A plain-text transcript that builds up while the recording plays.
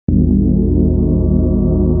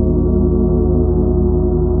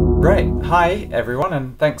Right, hi everyone,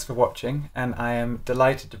 and thanks for watching. And I am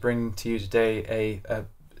delighted to bring to you today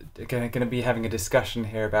going to be having a discussion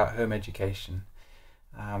here about home education,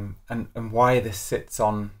 and why this sits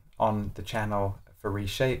on the channel for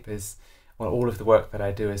Reshape is, well, all of the work that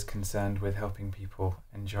I do is concerned with helping people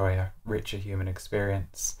enjoy a richer human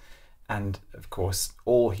experience, and of course,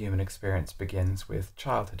 all human experience begins with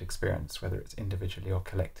childhood experience, whether it's individually or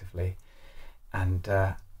collectively, and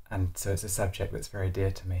so it's a subject that's very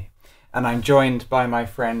dear to me. And I'm joined by my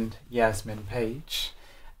friend Yasmin Page.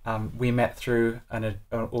 We met through an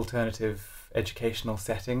alternative educational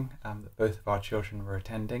setting that both of our children were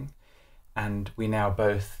attending, and we now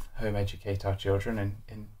both home educate our children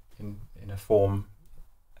in a form,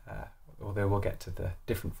 although we'll get to the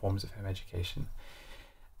different forms of home education.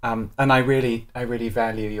 And I really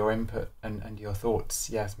value your input and your thoughts,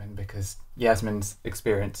 Yasmin, because Yasmin's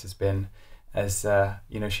experience has been, as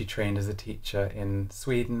she trained as a teacher in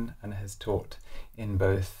Sweden and has taught in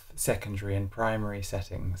both secondary and primary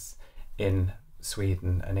settings in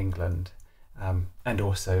Sweden and England, and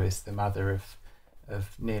also is the mother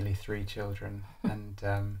of nearly 3 children and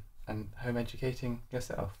home educating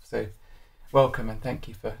yourself. So welcome, and thank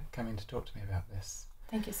you for coming to talk to me about this.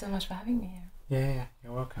 Thank you so much for having me here. Yeah,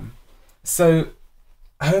 you're welcome. So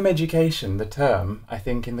home education, the term, I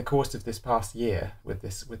think in the course of this past year, with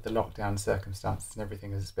the lockdown circumstances and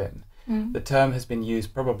everything as it's been, the term has been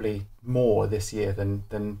used probably more this year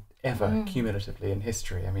than ever cumulatively in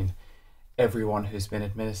history. I mean, everyone who's been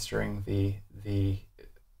administering the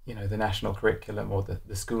national curriculum or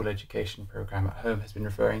the school education program at home has been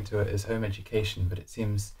referring to it as home education. But it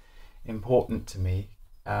seems important to me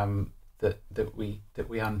that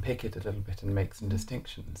we unpick it a little bit and make some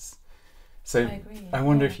distinctions. So I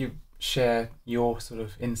wonder if you share your sort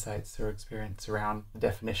of insights or experience around the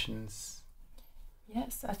definitions.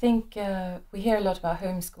 Yes, I think we hear a lot about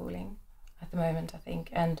homeschooling at the moment,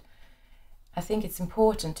 and I think it's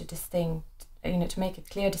important to make a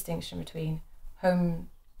clear distinction between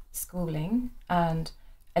homeschooling and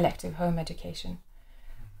elective home education,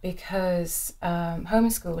 because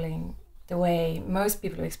homeschooling, the way most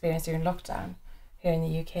people have experienced during lockdown here in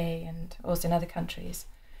the UK and also in other countries,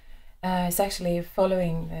 it's actually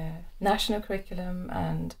following the national curriculum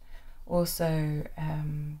and also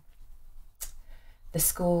the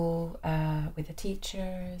school with the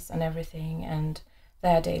teachers and everything, and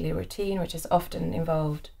their daily routine, which has often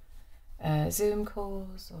involved Zoom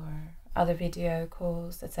calls or other video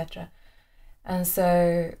calls, etc. And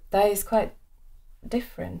so that is quite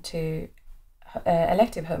different to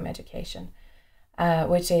elective home education,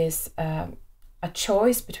 which is a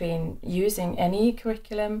choice between using any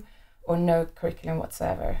curriculum or no curriculum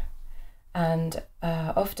whatsoever. And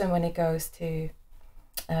often when it goes to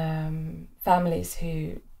families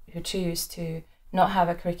who choose to not have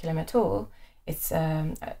a curriculum at all, it's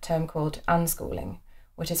a term called unschooling,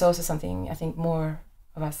 which is also something I think more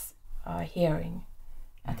of us are hearing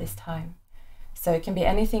at this time. So it can be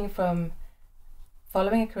anything from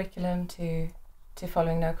following a curriculum to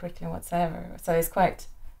following no curriculum whatsoever. So it's quite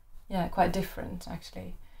different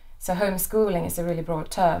actually. So homeschooling is a really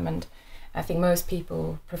broad term, and I think most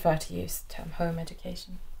people prefer to use the term home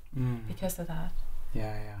education because of that.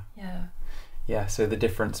 Yeah. So the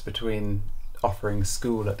difference between offering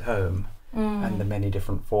school at home and the many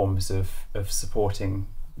different forms of supporting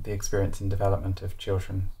the experience and development of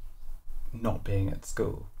children not being at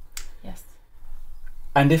school. Yes.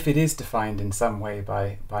 And if it is defined in some way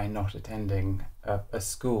by not attending a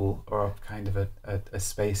school or a kind of a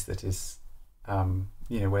space that is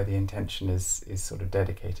where the intention is sort of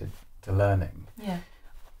dedicated to learning,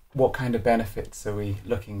 what kind of benefits are we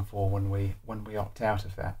looking for when we opt out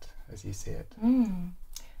of that, as you see it?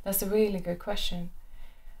 That's a really good question.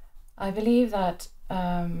 I believe that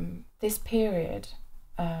this period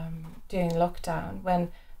during lockdown,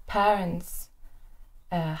 when parents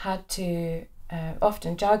had to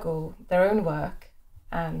often juggle their own work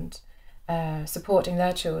and supporting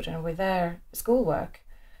their children with their schoolwork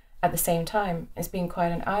at the same time, has been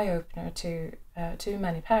quite an eye-opener to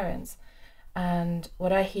many parents. And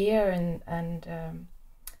what I hear and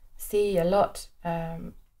see a lot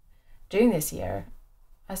during this year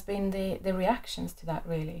has been the reactions to that,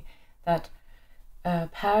 really, that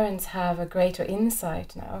parents have a greater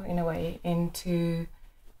insight now, in a way, into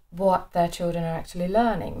what their children are actually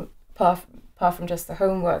learning, apart from just the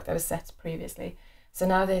homework that was set previously. So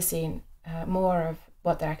now they're seeing more of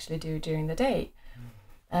what they actually do during the day,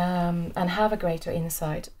 and have a greater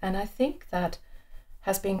insight. And I think that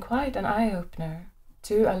has been quite an eye-opener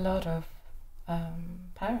to a lot of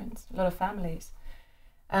parents, a lot of families.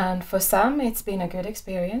 And for some, it's been a good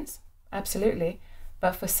experience, absolutely.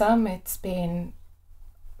 But for some it's been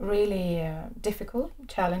really difficult,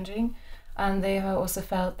 challenging, and they have also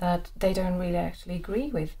felt that they don't really actually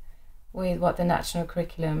agree with what the national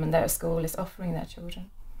curriculum and their school is offering their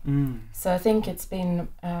children. So I think it's been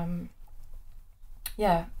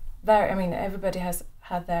everybody has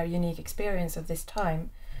had their unique experience of this time,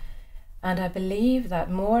 and I believe that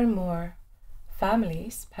more and more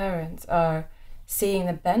families, parents, are seeing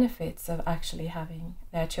the benefits of actually having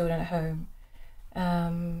their children at home,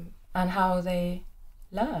 and how they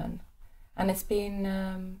learn. And it's been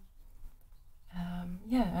an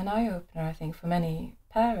eye-opener, I think, for many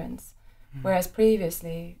parents, whereas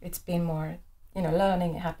previously it's been more,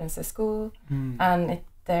 learning happens at school, and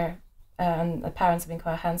the parents have been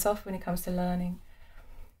quite hands-off when it comes to learning,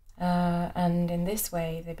 and in this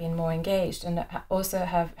way they've been more engaged, and also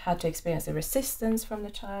have had to experience the resistance from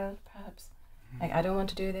the child, perhaps, like, I don't want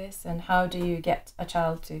to do this, and how do you get a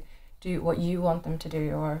child to do what you want them to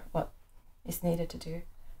do, or what is needed to do?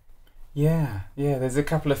 Yeah, there's a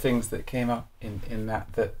couple of things that came up in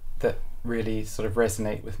that really sort of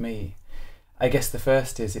resonate with me. I guess the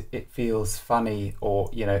first is it feels funny, or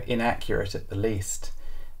inaccurate at the least,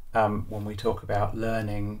 when we talk about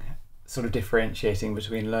learning, sort of differentiating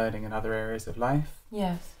between learning and other areas of life.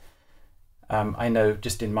 Yes. I know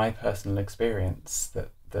just in my personal experience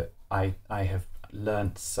that I have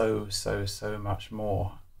learnt so much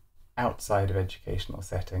more outside of educational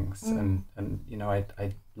settings, and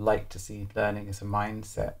I like to see learning as a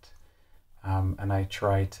mindset, and I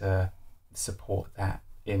try to support that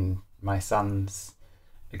in my son's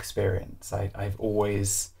experience. I've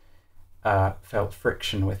always felt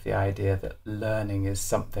friction with the idea that learning is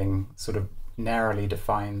something sort of narrowly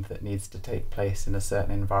defined that needs to take place in a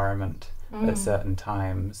certain environment at certain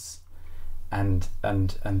times, and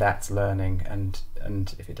that's learning, and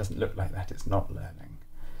if it doesn't look like that, it's not learning.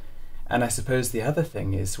 And I suppose the other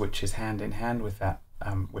thing is, which is hand in hand with that,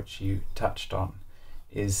 which you touched on,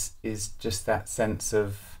 is just that sense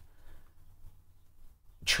of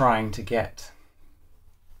trying to get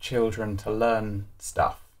children to learn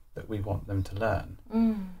stuff that we want them to learn.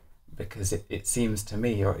 Because it seems to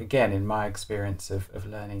me, or again in my experience of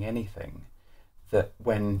learning anything, that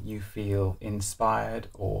when you feel inspired,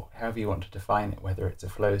 or however you want to define it, whether it's a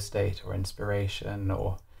flow state or inspiration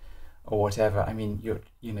or whatever, I mean,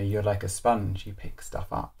 you're like a sponge, you pick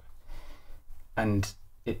stuff up. And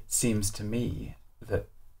it seems to me that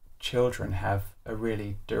children have a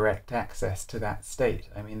really direct access to that state.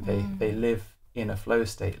 I mean, they live in a flow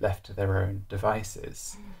state left to their own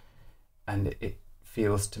devices, and it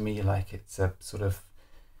feels to me like it's a sort of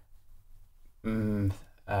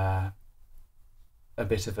a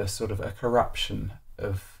bit of a sort of a corruption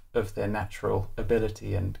of their natural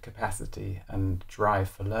ability and capacity and drive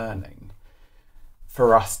for learning,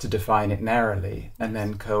 for us to define it narrowly and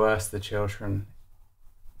then coerce the children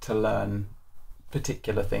to learn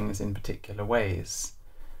particular things in particular ways.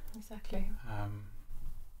 Exactly.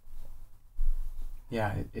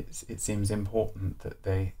 It seems important that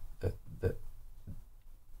they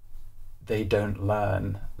don't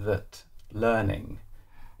learn that learning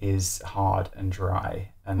is hard and dry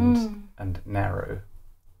and narrow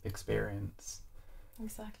experience.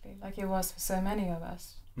 Exactly, like it was for so many of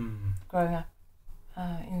us growing up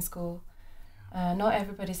in school. Not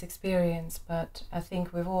everybody's experience, but I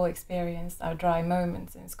think we've all experienced our dry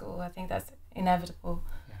moments in school. I think that's inevitable.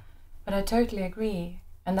 Yeah. But I totally agree,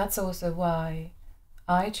 and that's also why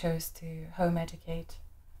I chose to home educate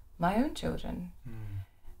my own children.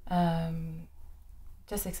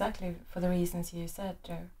 Just exactly for the reasons you said,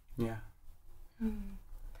 Joe. Yeah.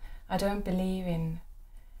 I don't believe in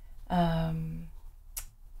the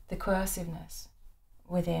coerciveness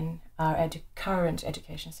within our current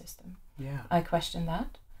education system. Yeah. I question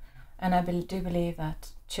that, and I do believe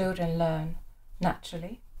that children learn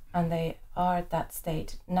naturally, and they are at that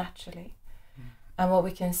state naturally. And what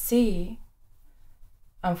we can see,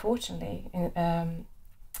 unfortunately, in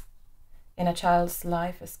a child's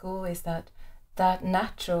life at school is that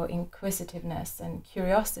natural inquisitiveness and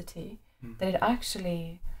curiosity, that it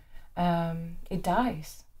actually it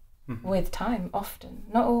dies with time, often,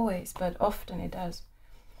 not always, but often it does,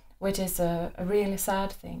 which is a really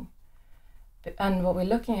sad thing. And what we're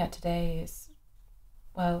looking at today is,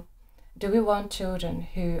 well, do we want children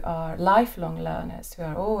who are lifelong learners, who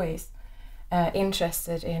are always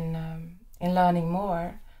interested in learning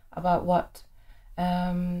more about what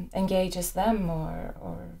engages them, or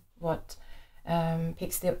what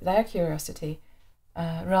piques their curiosity,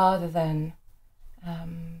 rather than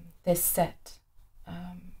this set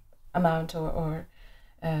amount or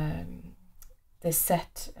this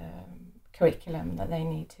set curriculum that they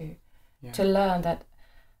need to learn, that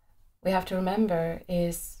we have to remember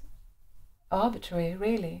is arbitrary,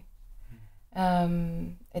 really.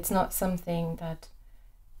 It's not something that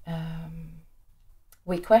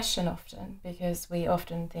we question often, because we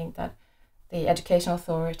often think that the educational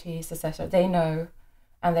authorities, etc., they know,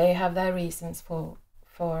 and they have their reasons for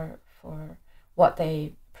what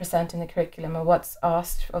they present in the curriculum or what's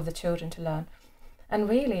asked of the children to learn. And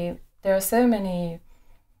really, there are so many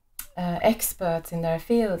experts in their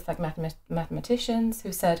fields, like mathematicians, who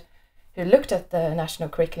looked at the national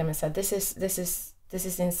curriculum and said, this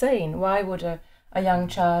is insane. Why would a young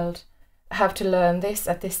child have to learn this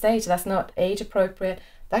at this stage? That's not age appropriate.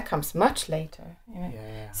 That comes much later. You know?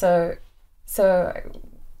 Yeah. So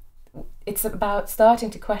it's about starting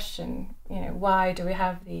to question, why do we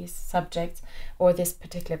have these subjects or this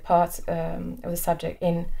particular part of the subject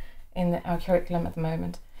in our curriculum at the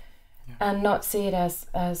moment, and not see it as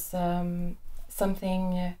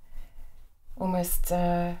something almost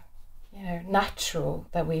natural,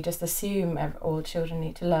 that we just assume all children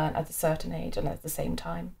need to learn at a certain age and at the same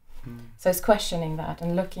time. So it's questioning that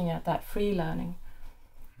and looking at that free learning,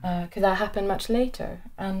 because that happened much later.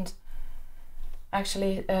 And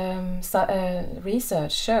actually,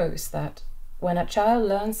 research shows that when a child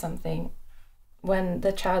learns something, when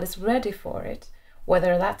the child is ready for it,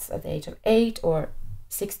 whether that's at the age of 8 or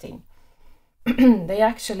 16, they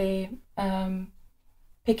actually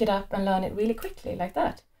pick it up and learn it really quickly, like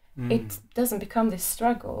that. It doesn't become this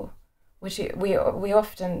struggle, which we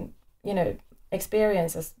often,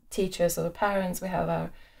 experience as teachers or parents. We have our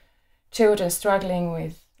children struggling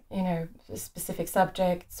with, specific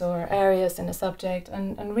subjects or areas in a subject,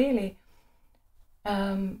 and really,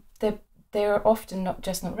 they're often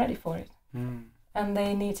not ready for it, and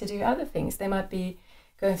they need to do other things. They might be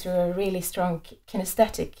going through a really strong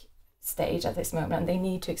kinesthetic stage at this moment, and they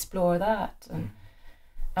need to explore that.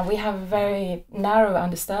 And we have a very narrow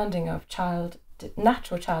understanding of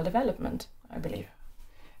natural child development, I believe.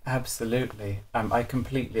 Absolutely. I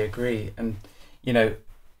completely agree. And,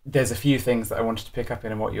 there's a few things that I wanted to pick up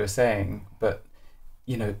in what you were saying, but,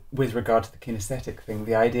 with regard to the kinesthetic thing,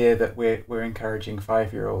 the idea that we're encouraging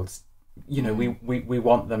 5-year-olds, we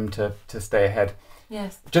want them to stay ahead.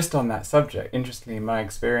 Yes. Just on that subject, interestingly, my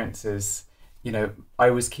experience is, I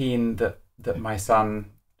was keen that my son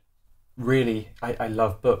really, I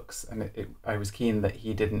love books, and I was keen that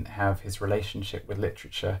he didn't have his relationship with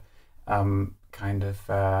literature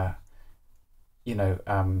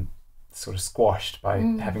sort of squashed by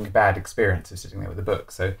having a bad experience of sitting there with a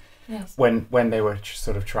book. So yes. when they were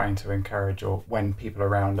sort of trying to encourage, or when people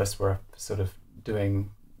around us were sort of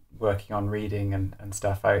working on reading and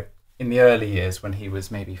stuff, in the early years when he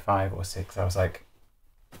was maybe 5 or 6, I was like,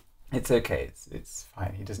 it's okay, it's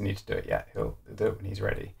fine, he doesn't need to do it yet, he'll do it when he's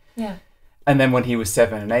ready. Yeah. And then when he was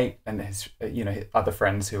 7 and 8, and his other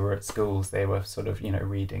friends who were at schools, they were sort of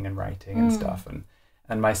reading and writing and stuff,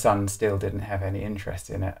 and my son still didn't have any interest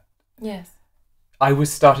in it. Yes. I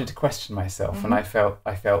was started to question myself, and I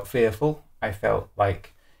felt fearful. I felt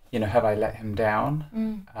like, have I let him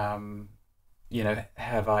down?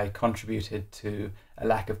 Have I contributed to a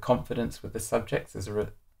lack of confidence with the subjects as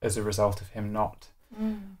a result of him not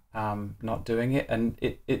doing it? And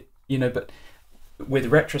it but with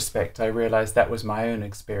retrospect, I realized that was my own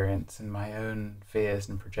experience and my own fears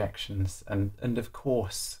and projections, and of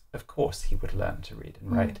course he would learn to read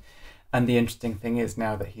and write. And the interesting thing is,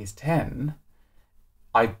 now that he's 10,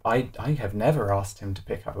 I have never asked him to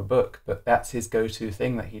pick up a book, but that's his go-to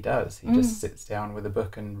thing that he does. He just sits down with a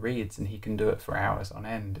book and reads, and he can do it for hours on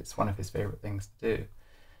end. It's one of his favorite things to do.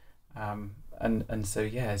 And so,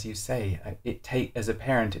 yeah, as you say, as a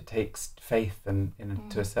parent, it takes faith and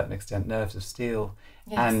to a certain extent nerves of steel,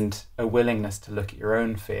 yes. and a willingness to look at your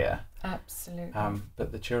own fear. Absolutely.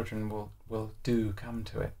 But the children will come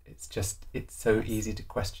to it. It's so easy to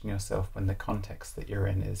question yourself when the context that you're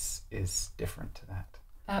in is different to that.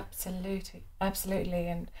 Absolutely.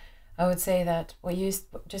 And I would say that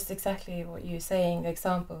just exactly what you're saying, the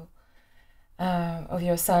example of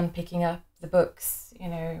your son picking up the books,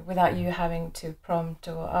 without you having to prompt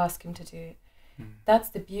or ask him to do it. That's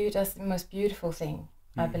the most beautiful thing,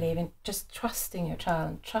 I believe, in just trusting your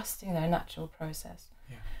child, trusting their natural process.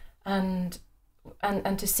 Yeah. And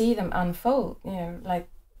to see them unfold, like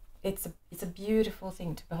it's a beautiful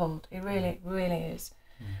thing to behold. It really is.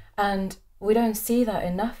 And we don't see that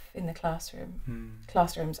enough in the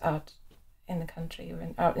classrooms out in the country or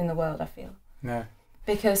out in the world, I feel. No.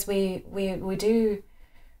 Because we do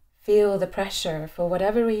feel the pressure, for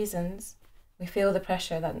whatever reasons, we feel the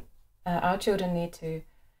pressure that our children need to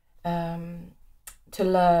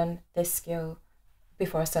learn this skill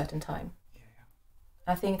before a certain time. Yeah.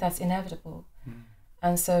 I think that's inevitable.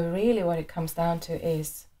 And so really what it comes down to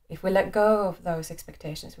is, if we let go of those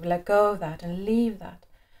expectations, we let go of that and leave that,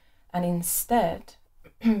 and instead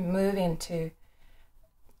move into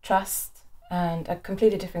trust and a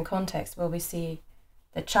completely different context where we see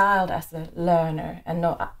the child as the learner and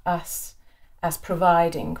not us as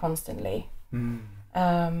providing constantly.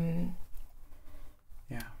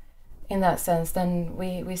 In that sense, then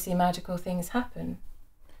we see magical things happen.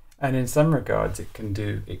 And in some regards, it can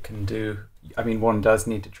do. I mean, one does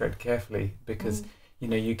need to tread carefully, because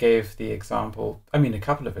you gave the example. I mean, a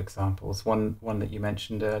couple of examples. One that you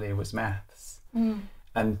mentioned earlier was maths,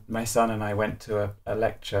 and my son and I went to a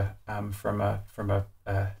lecture from a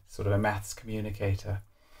sort of a maths communicator,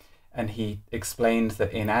 and he explained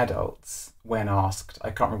that in adults, when asked, I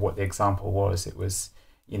can't remember what the example was. It was,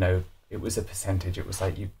 it was a percentage. It was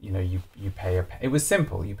like you pay it was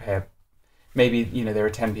simple. You pay maybe there are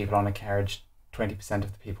 10 people on a carriage, 20%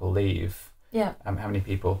 of the people leave. Yeah. How many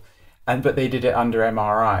people? But they did it under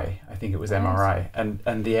MRI. I think it was MRI,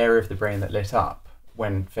 and the area of the brain that lit up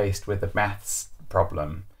when faced with a maths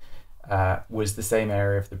problem was the same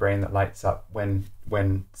area of the brain that lights up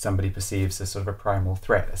when somebody perceives a sort of a primal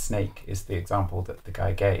threat. A snake is the example that the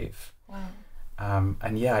guy gave. Wow.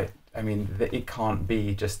 And yeah, I mean, it can't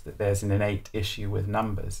be just that there's an innate issue with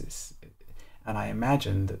numbers. And I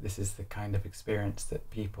imagine that this is the kind of experience that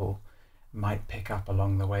people might pick up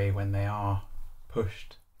along the way when they are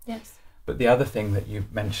pushed. Yes. But the other thing that you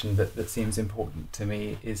mentioned that seems important to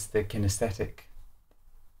me is the kinesthetic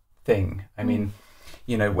thing. I mean,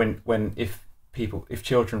 if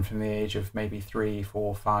children from the age of maybe 3,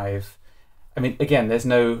 4, 5, I mean, again, there's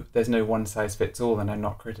no one size fits all, and I'm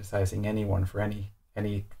not criticizing anyone for any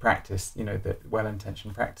practice, the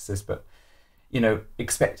well-intentioned practices, but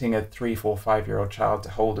expecting a 3, 4, 5-year-old child to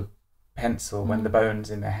hold a pencil when the bones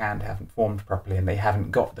in their hand haven't formed properly and they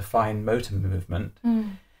haven't got the fine motor movement,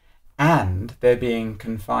 and they're being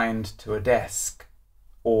confined to a desk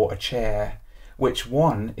or a chair, which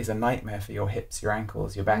one is a nightmare for your hips, your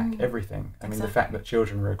ankles, your back, everything. I mean, the fact that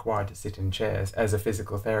children are required to sit in chairs, as a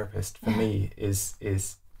physical therapist, for me is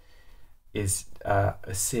a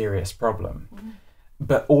serious problem.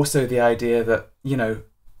 But also the idea that,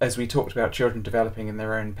 as we talked about children developing in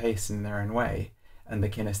their own pace, in their own way, and the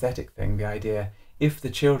kinesthetic thing, the idea, if the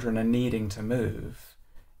children are needing to move,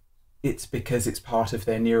 it's because it's part of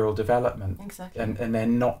their neural development. Exactly. And they're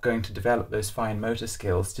not going to develop those fine motor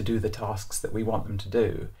skills to do the tasks that we want them to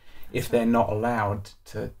do if they're not allowed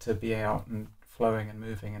to be out and flowing and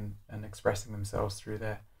moving and expressing themselves through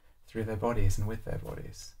their bodies and with their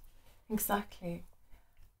bodies. Exactly.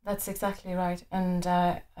 That's exactly right. And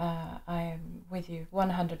I am with you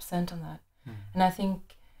 100% on that. And I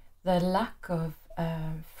think the lack of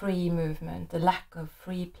free movement, the lack of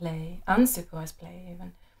free play, unsupervised play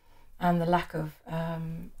even, and the lack of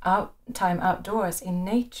time outdoors in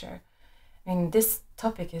nature. I mean, this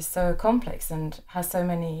topic is so complex and has so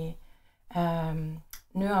many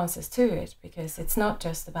nuances to it, because it's not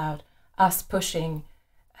just about us pushing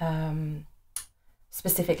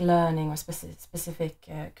specific learning or specific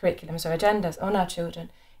curriculums or agendas on our children.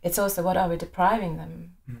 It's also, what are we depriving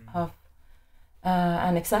them of?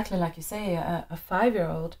 And exactly like you say, a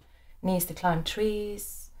 5-year-old needs to climb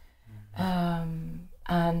trees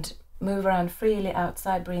and move around freely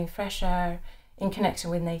outside, breathing fresh air, in connection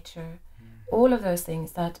with nature. All of those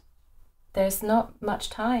things that there's not much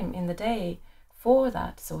time in the day for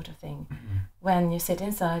that sort of thing. When you sit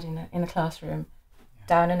inside in a classroom,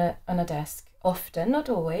 down on a desk, often, not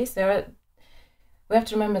always. We have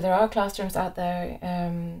to remember there are classrooms out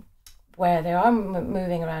there where they are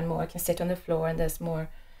moving around more, can sit on the floor, and there's more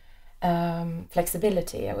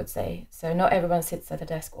flexibility, I would say. So not everyone sits at a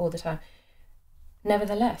desk all the time.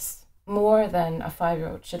 Nevertheless, more than a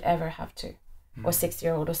 5-year-old should ever have to, or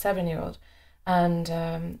 6-year-old or 7-year-old.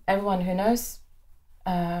 And everyone who knows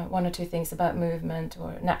one or two things about movement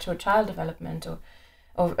or natural child development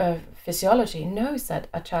or physiology knows that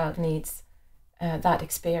a child needs that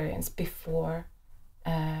experience before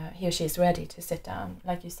he or she is ready to sit down,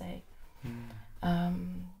 like you say.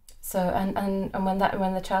 So and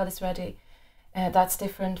when the child is ready, that's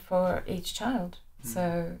different for each child.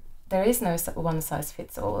 So there is no one size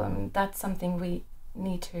fits all, and that's something we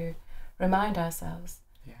need to remind ourselves.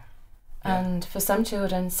 And for some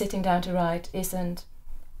children, sitting down to write isn't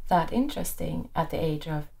that interesting at the age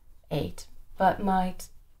of 8, but might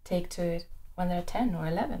take to it when they're 10 or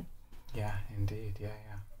 11. Yeah, indeed,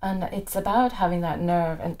 yeah. And it's about having that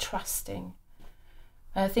nerve and trusting.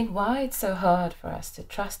 And I think why it's so hard for us to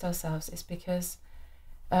trust ourselves is because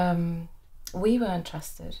we weren't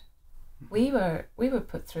trusted. We were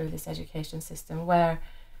put through this education system where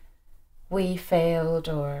we failed,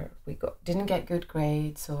 or didn't get good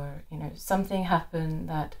grades, or something happened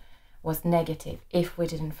that was negative if we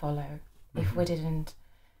didn't follow, if we didn't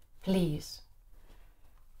please.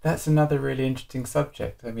 That's another really interesting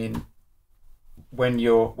subject. I mean, when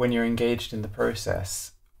you're engaged in the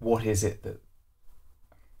process, what is it that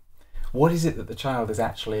the child is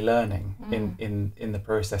actually learning in the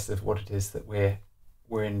process of what it is that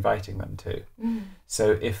we're inviting them to?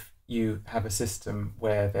 So if you have a system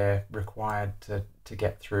where they're required to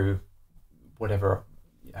get through whatever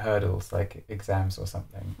hurdles, like exams or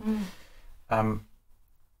something,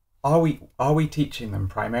 are we teaching them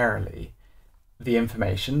primarily the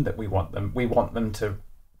information that we want them? We want them to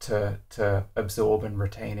absorb and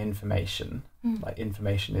retain information. Like,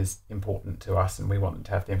 information is important to us, and we want them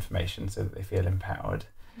to have the information so that they feel empowered.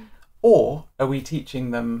 Or are we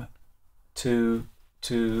teaching them to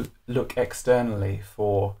look externally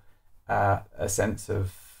for a sense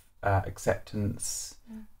of acceptance,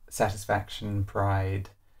 satisfaction,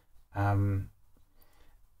 pride?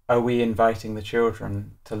 Are we inviting the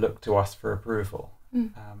children to look to us for approval?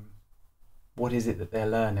 What is it that they're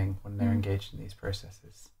learning when they're engaged in these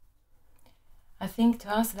processes? I think to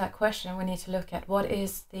answer that question, we need to look at what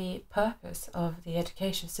is the purpose of the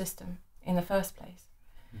education system in the first place.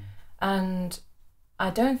 And I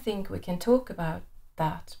don't think we can talk about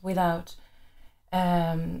that without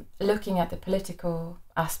looking at the political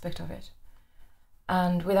aspect of it,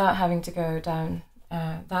 and without having to go down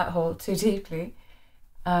that hole too deeply.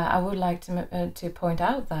 I would like to point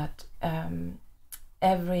out that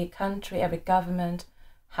every country, every government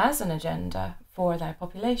has an agenda for their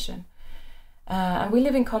population. And we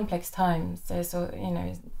live in complex times, so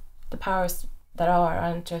the powers that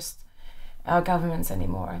aren't just our governments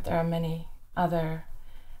anymore. There are many other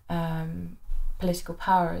political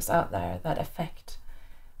powers out there that affect.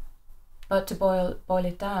 But to boil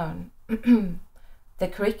it down, the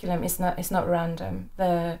curriculum is not random.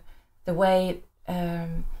 The way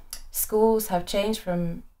schools have changed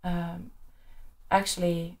from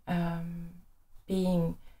actually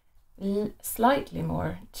being slightly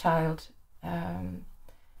more child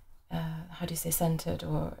centered,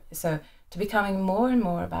 or so, to becoming more and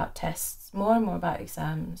more about tests, more and more about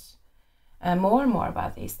exams, more and more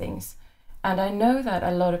about these things. And I know that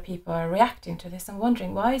a lot of people are reacting to this and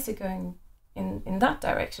wondering, why is it going in that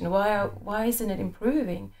direction? Why isn't it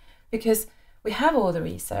improving? Because we have all the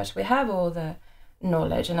research, we have all the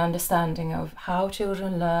knowledge and understanding of how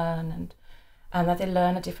children learn, and that they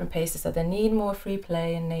learn at different paces, that they need more free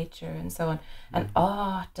play in nature and so on, and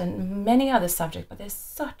art and many other subjects, but there's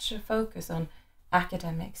such a focus on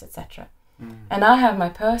academics, etc. And I have my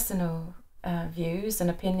personal views and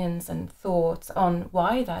opinions and thoughts on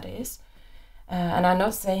why that is, and I'm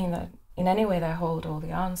not saying that in any way that I hold all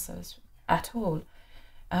the answers at all,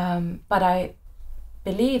 but I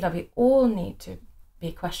believe that we all need to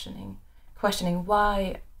be questioning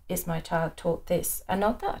why is my child taught this and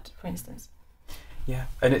not that, for instance. Yeah,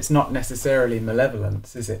 and it's not necessarily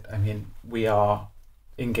malevolence, is it? I mean, we are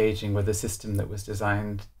engaging with a system that was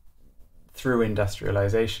designed through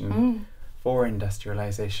industrialization, for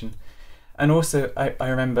industrialization. And also, I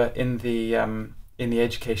remember in the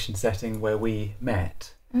education setting where we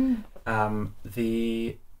met, when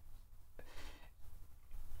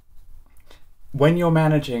you're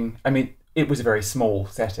managing, I mean, it was a very small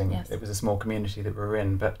setting. Yes. It was a small community that we were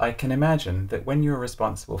in, but I can imagine that when you're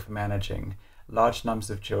responsible for managing large numbers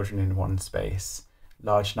of children in one space,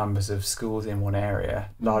 large numbers of schools in one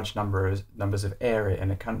area, large numbers of area in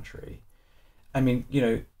a country, I mean,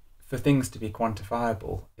 for things to be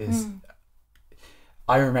quantifiable is.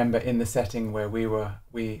 I remember in the setting where we were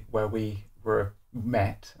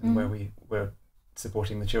met and where we were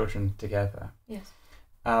supporting the children together. Yes.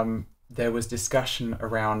 There was discussion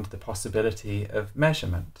around the possibility of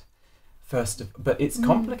measurement. But it's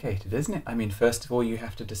complicated, isn't it? I mean, first of all, you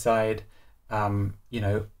have to decide,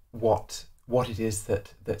 what it is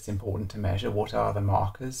that's important to measure. What are the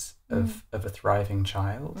markers of a thriving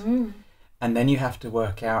child? And then you have to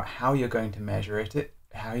work out how you're going to measure it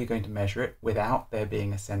without there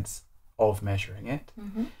being a sense of measuring it.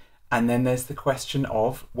 And then there's the question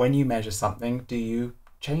of, when you measure something, do you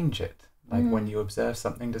change it? Like, when you observe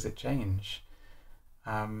something, does it change?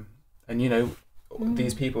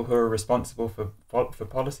 These people who are responsible for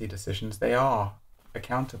policy decisions, they are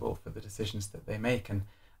accountable for the decisions that they make. And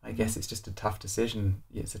I guess it's just a tough decision.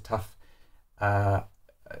 It's a tough,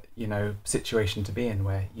 situation to be in,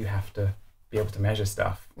 where you have to be able to measure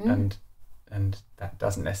stuff, and that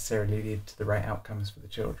doesn't necessarily lead to the right outcomes for the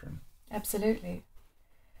children. Absolutely.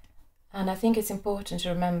 And I think it's important to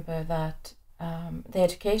remember that the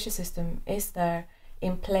education system is there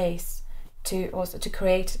in place to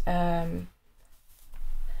create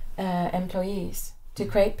employees, to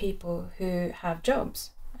create people who have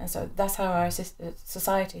jobs, and so that's how our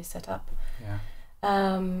society is set up. Yeah.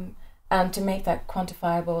 And to make that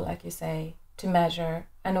quantifiable, like you say, to measure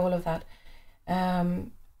and all of that,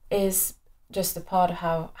 is just a part of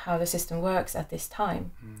how the system works at this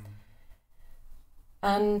time.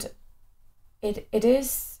 And it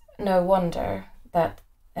is no wonder that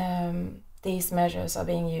these measures are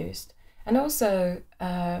being used. And also,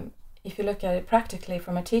 if you look at it practically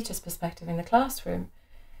from a teacher's perspective in the classroom,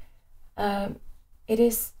 it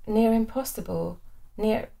is near impossible,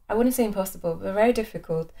 I wouldn't say impossible, but very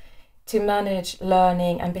difficult to manage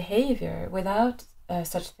learning and behavior without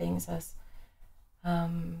such things as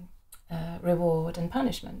reward and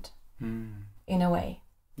punishment, in a way.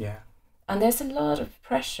 Yeah. And there's a lot of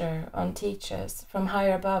pressure on teachers from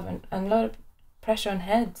higher above, and a lot of pressure on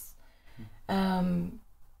heads, and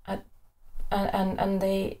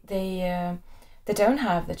they don't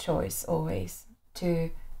have the choice always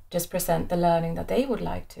to just present the learning that they would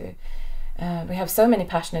like to. We have so many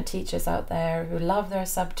passionate teachers out there who love their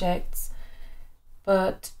subjects,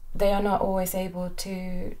 but they are not always able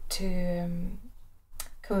to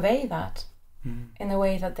convey that in the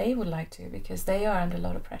way that they would like to, because they are under a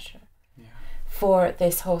lot of pressure for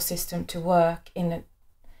this whole system to work in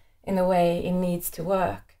the way it needs to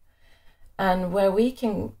work. And where we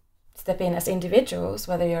can step in as individuals,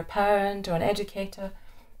 whether you're a parent or an educator,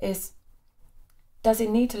 is, does it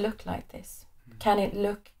need to look like this? Can it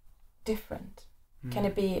look different?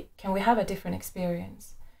 Can we have a different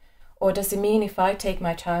experience? Or does it mean if I take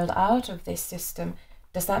my child out of this system,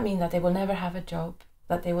 does that mean that they will never have a job,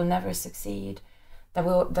 that they will never succeed, that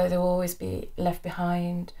they will always be left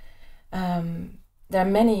behind? There are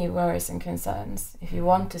many worries and concerns if you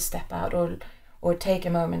want to step out or take a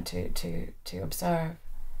moment to observe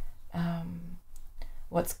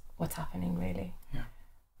what's happening, really. Yeah.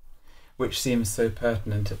 Which seems so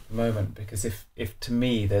pertinent at the moment, because if to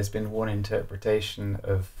me there's been one interpretation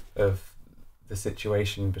of the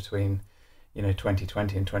situation between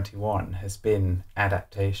 2020 and 21 has been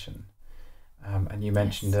adaptation, and you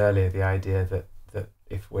mentioned earlier the idea that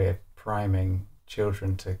if we're priming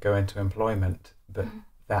children to go into employment, but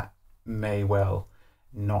that may well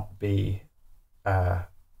not be the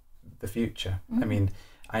future. I mean,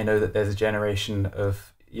 I know that there's a generation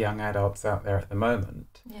of young adults out there at the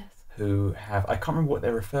moment who have, I can't remember what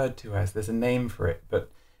they're referred to as, there's a name for it,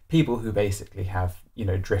 but people who basically have,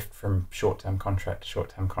 drift from short-term contract to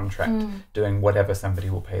short-term contract, doing whatever somebody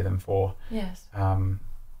will pay them for. Yes.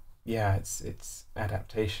 It's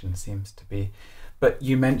adaptation seems to be. But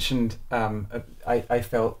you mentioned, I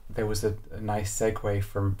felt there was a nice segue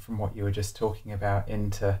from what you were just talking about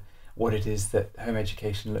into what it is that home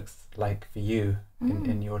education looks like for you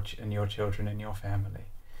in your children, in your family.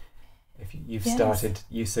 If you've started,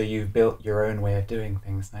 you've built your own way of doing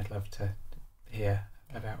things, and I'd love to hear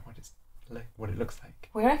about what it looks like.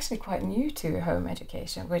 We're actually quite new to home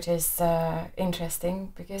education, which is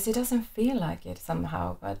interesting because it doesn't feel like it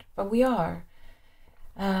somehow, but we are.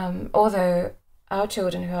 Although our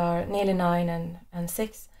children, who are nearly 9 and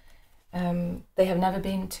 6, they have never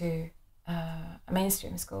been to a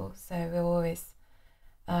mainstream school, so we've always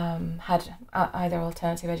had either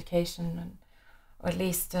alternative education, or at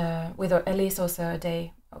least with at least also a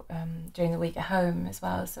day during the week at home as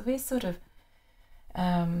well. So we've sort of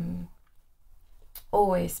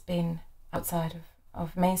always been outside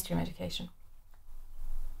of mainstream education.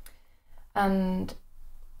 And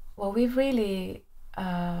what we've really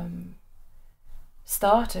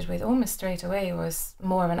started with almost straight away was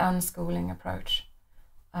more of an unschooling approach,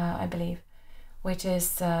 I believe, which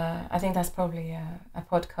is, I think that's probably a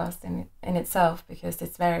podcast in itself, because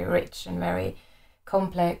it's very rich and very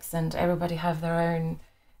complex, and everybody have their own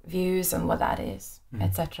views on what that is,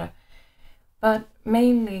 etc. But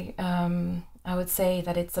mainly, I would say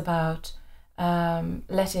that it's about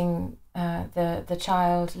letting the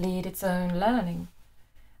child lead its own learning,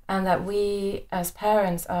 and that we as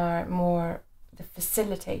parents are more the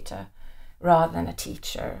facilitator rather than a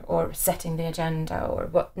teacher or setting the agenda or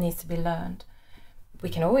what needs to be learned. We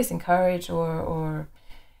can always encourage or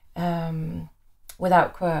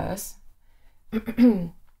without coerce,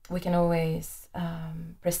 we can always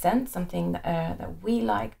present something that we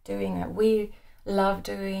like doing, that we love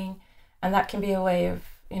doing, and that can be a way of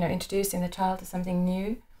introducing the child to something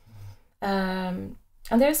new. And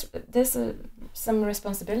there's some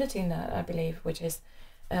responsibility in that, I believe, which is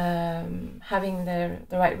having the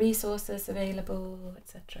right resources available,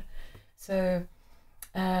 etc. So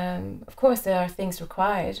of course there are things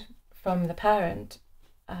required from the parent,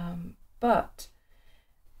 but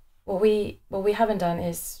what we haven't done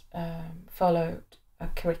is followed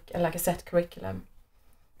like a set curriculum.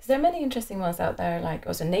 Because there are many interesting ones out there, like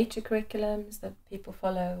also nature curriculums that people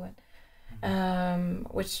follow, and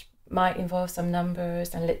which might involve some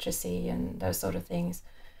numbers and literacy and those sort of things.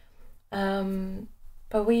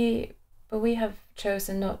 But we have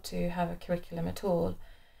chosen not to have a curriculum at all.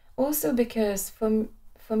 Also because for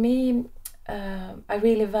me, I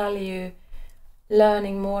really value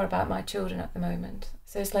learning more about my children at the moment.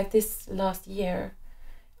 So it's like this last year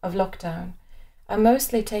of lockdown, I've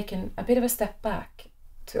mostly taken a bit of a step back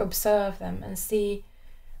to observe them and see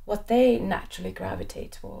what they naturally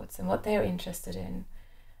gravitate towards and what they're interested in.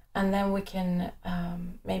 And then we can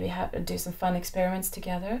maybe do some fun experiments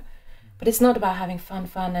together. But it's not about having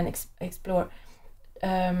fun and explore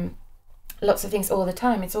lots of things all the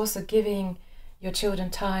time. It's also giving your children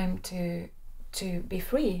time to be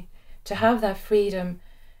free, to have that freedom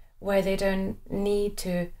where they don't need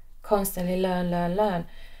to constantly learn.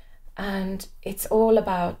 And it's all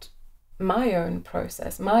about my own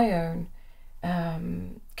process, my own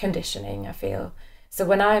conditioning, I feel. So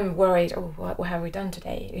when I'm worried, what have we done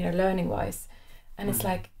today, learning wise, and it's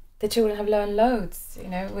like the children have learned loads.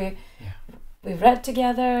 We've read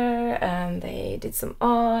together, and they did some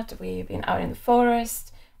art. We've been out in the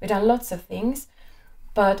forest. We've done lots of things,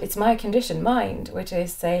 but it's my conditioned mind which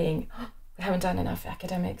is saying, we haven't done enough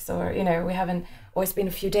academics, or we haven't. Or it's been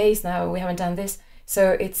a few days now. We haven't done this.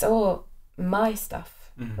 So it's all my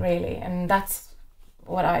stuff, really, and that's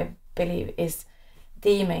what I believe is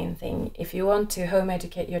the main thing. If you want to home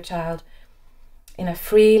educate your child in a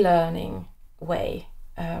free learning way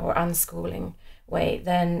or unschooling way,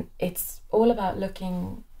 then it's all about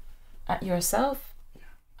looking at yourself,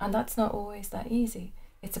 and that's not always that easy.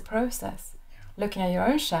 It's a process. Looking at your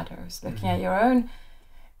own shadows, looking at your own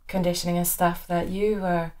conditioning and stuff that you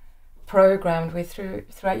were programmed with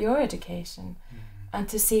throughout your education, and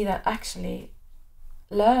to see that actually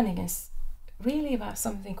learning is really about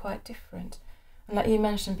something quite different. And like you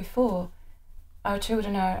mentioned before, our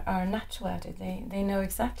children are natural at it. They know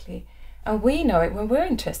exactly, and we know it when we're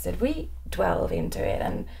interested. We delve into it,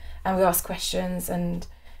 and we ask questions, and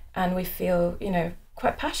we feel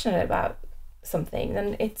quite passionate about something.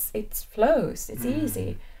 Then it flows. It's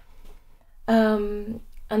easy. And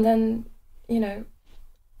then we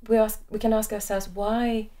can ask ourselves,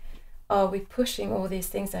 why are we pushing all these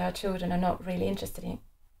things that our children are not really interested in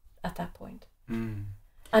at that point?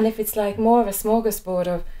 And if it's like more of a smorgasbord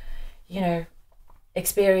of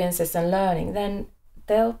experiences and learning, then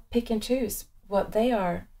they'll pick and choose what they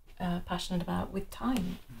are passionate about with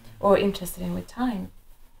time, or interested in with time.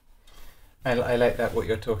 I like that, what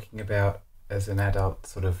you're talking about as an adult,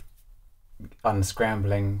 sort of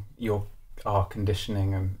unscrambling our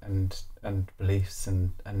conditioning and beliefs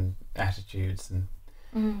and attitudes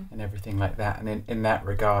and everything like that. And in that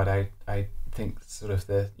regard, I think sort of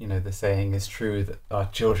the saying is true, that our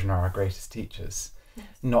children are our greatest teachers. Yes.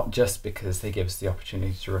 Not just because they give us the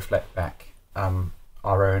opportunity to reflect back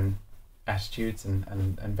our own attitudes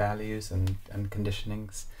and values and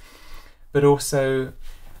conditionings, but also,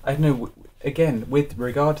 I don't know, again, with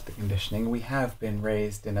regard to the conditioning, we have been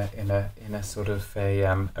raised in a sort of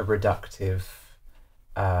a reductive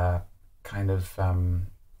kind of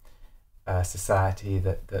society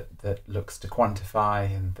that looks to quantify,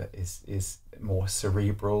 and that is more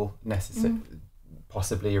cerebral,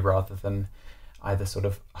 possibly, rather than either sort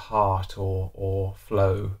of heart or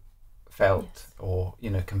flow felt. Yes. Or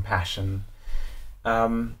compassion.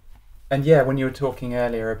 And yeah, when you were talking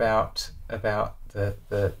earlier about the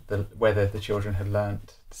whether the children had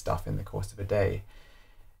learnt stuff in the course of a day,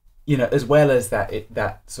 as well as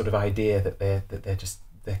that sort of idea that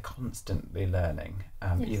they're constantly learning,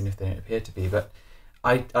 yes. Even if they don't appear to be. But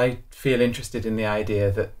I feel interested in the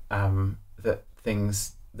idea that that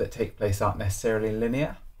things that take place aren't necessarily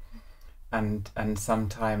linear, and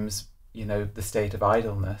sometimes the state of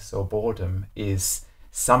idleness or boredom is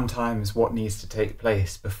sometimes what needs to take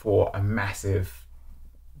place before a massive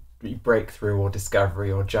breakthrough or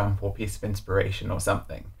discovery or jump or piece of inspiration or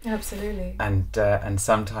something. Absolutely. And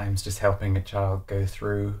sometimes just helping a child go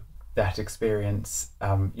through that experience,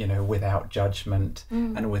 without judgment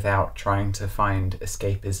and without trying to find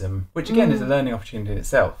escapism, which again is a learning opportunity in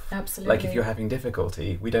itself. Absolutely. Like, if you're having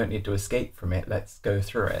difficulty, we don't need to escape from it. Let's go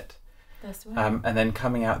through it. That's right. And then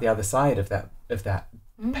coming out the other side of that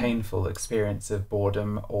painful experience of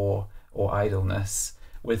boredom or idleness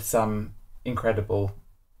with some incredible,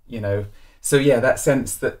 so yeah, that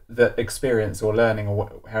sense that experience or learning,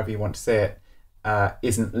 or however you want to say it,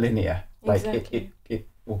 isn't linear. Like, exactly. It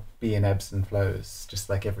will be in ebbs and flows, just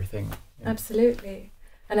like everything. Absolutely.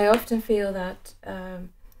 And I often feel that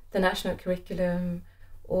the national curriculum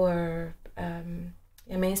or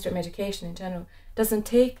mainstream education in general doesn't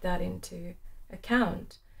take that into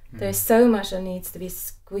account. There's so much that needs to be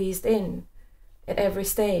squeezed in at every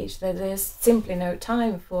stage that there's simply no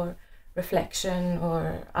time for reflection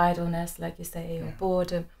or idleness, like you say, or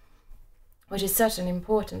boredom, which is such an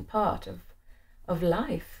important part of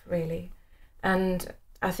life, really. And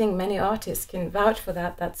I think many artists can vouch for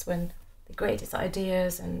that. That's when the greatest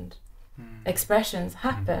ideas and expressions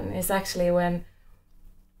happen, is actually when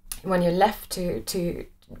you're left to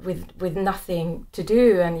with nothing to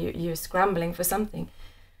do and you're scrambling for something.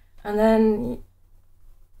 And then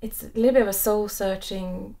it's a little bit of a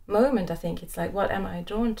soul-searching moment, I think. It's like, what am I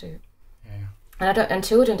drawn to? Yeah. And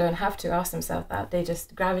children don't have to ask themselves that. They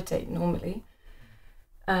just gravitate normally.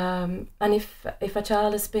 And if a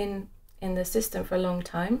child has been in the system for a long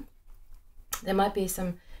time, there might be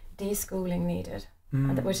some deschooling needed,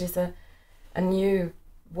 which is a new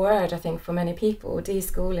word, I think, for many people,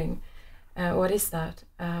 deschooling. What is that?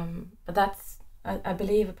 But that's, I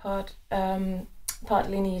believe,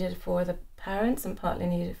 partly needed for the parents and partly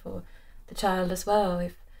needed for the child as well.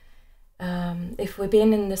 If we've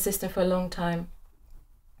been in the system for a long time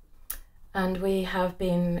and we have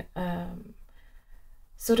been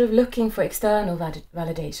sort of looking for external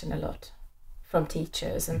validation a lot from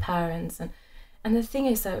teachers and parents, and the thing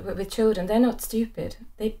is that with children, they're not stupid.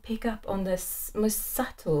 They pick up on this most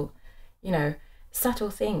subtle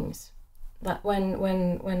things, that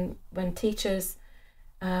when teachers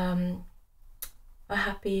are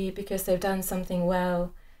happy because they've done something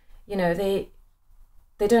well, they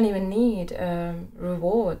don't even need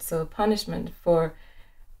rewards or punishment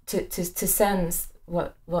to sense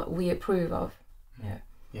what we approve of.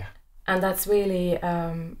 Yeah. And that's really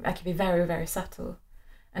that can be very, very subtle,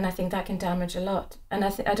 and I think that can damage a lot. And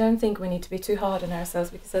I don't think we need to be too hard on ourselves,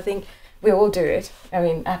 because I think we all do it. I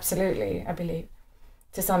mean, absolutely, I believe,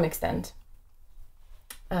 to some extent.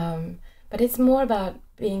 But it's more about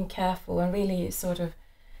being careful and really sort of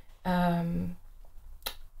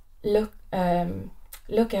look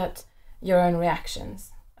at your own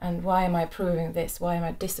reactions and why am I approving of this, why am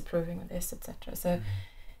I disapproving of this, etc. So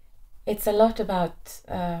it's a lot about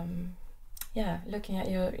looking at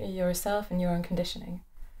yourself and your own conditioning,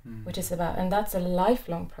 which is about, and that's a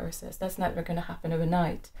lifelong process. That's never going to happen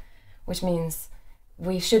overnight, which means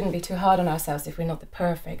we shouldn't be too hard on ourselves if we're not the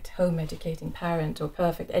perfect home educating parent or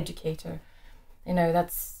perfect educator.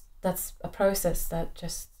 That's a process that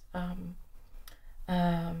just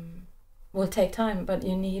will take time, but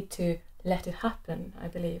you need to let it happen, I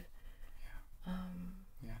believe.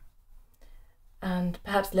 And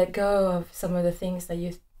perhaps let go of some of the things that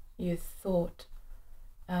you thought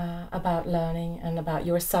about learning and about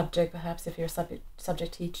your subject, perhaps if you're a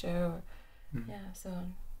subject teacher, or so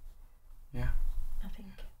on. I think.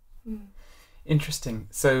 Interesting.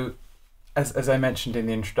 So, as I mentioned in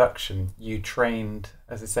the introduction, you trained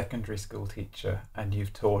as a secondary school teacher, and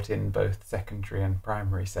you've taught in both secondary and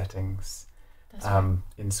primary settings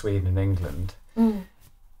in Sweden and England.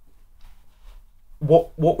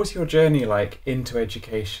 What was your journey like into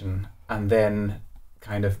education, and then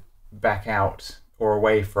kind of back out or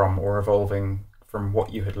away from, or evolving from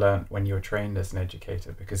what you had learnt when you were trained as an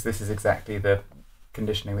educator? Because this is exactly the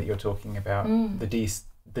conditioning that you're talking about, the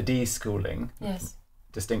deschooling, yes,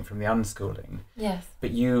 distinct from the unschooling. Yes.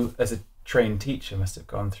 But you, as a trained teacher, must have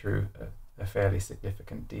gone through a fairly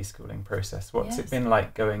significant deschooling process. What's it been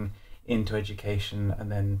like going into education and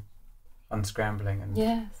then unscrambling? And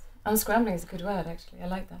yes, unscrambling is a good word, actually. I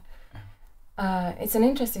like that. It's an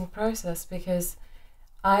interesting process, because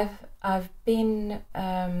I've been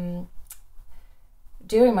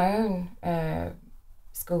during my own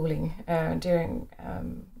schooling, during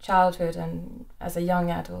childhood and as a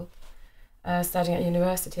young adult, studying at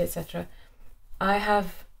university, etc. I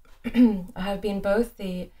have been both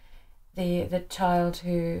the child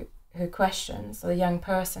who questions, or the young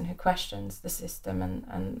person who questions the system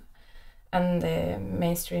and the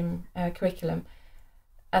mainstream curriculum,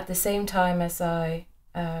 at the same time as I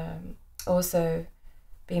also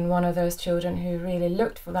been one of those children who really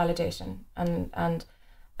looked for validation and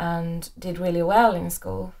did really well in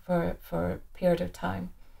school for a period of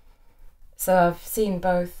time. So I've seen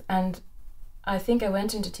both, and I think I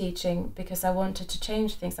went into teaching because I wanted to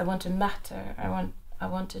change things. I want to matter. I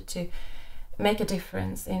wanted to make a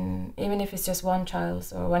difference in, even if it's just one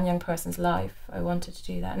child's or one young person's life. I wanted to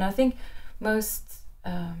do that, and I think most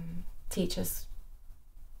teachers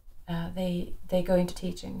they go into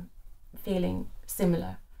teaching feeling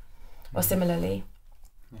similar or similarly.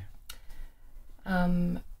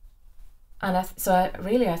 And I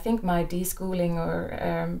think my deschooling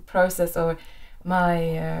or process or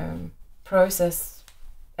my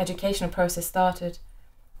educational process started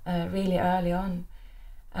really early on,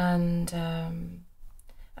 and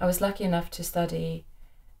I was lucky enough to study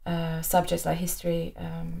subjects like history,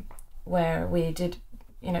 where we did,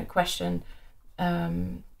 question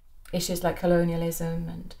issues like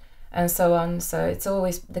colonialism and so on. So it's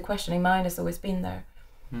always, the questioning mind has always been there,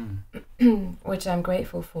 which I'm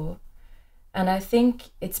grateful for. And I think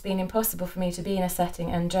it's been impossible for me to be in a setting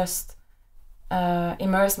and just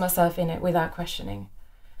immerse myself in it without questioning.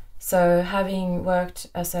 So having worked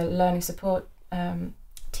as a learning support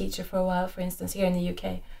teacher for a while, for instance, here in the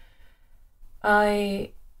UK,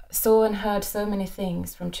 I saw and heard so many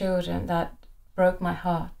things from children that broke my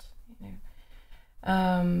heart.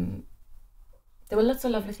 There were lots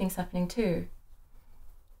of lovely things happening too,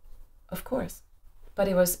 of course, but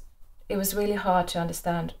it was really hard to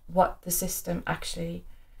understand what the system actually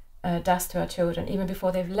does to our children, even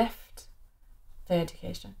before they've left their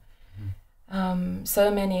education.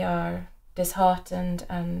 So many are disheartened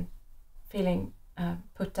and feeling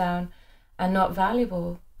put down and not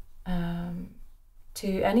valuable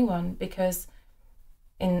to anyone, because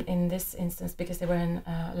in this instance, because they were in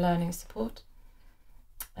learning support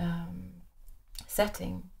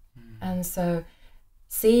setting. And so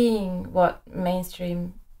seeing what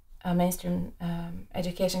mainstream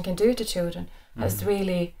education can do to children has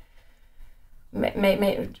really made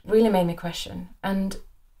me question. And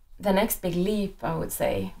the next big leap, I would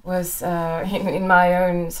say, was in my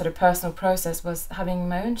own sort of personal process, was having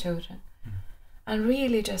my own children and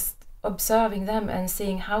really just observing them and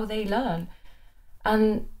seeing how they learn.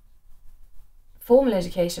 And formal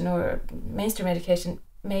education or mainstream education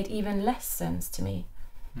made even less sense to me.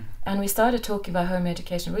 And we started talking about home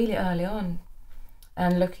education really early on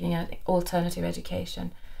and looking at alternative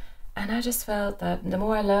education. And I just felt that the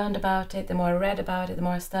more I learned about it, the more I read about it, the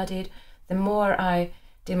more I studied, the more I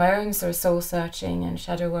did my own sort of soul searching and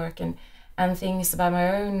shadow work and things about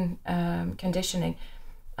my own conditioning,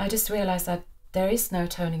 I just realized that there is no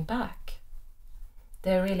turning back.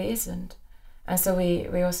 There really isn't. And so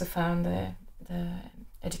we also found the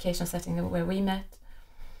educational setting where we met,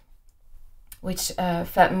 which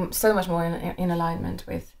felt so much more in alignment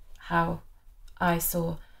with how I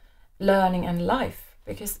saw learning and life,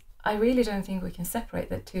 because I really don't think we can separate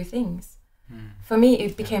the two things. For me,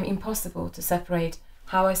 it became impossible to separate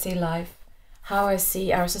how I see life, how I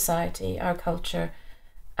see our society, our culture,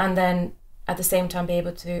 and then at the same time be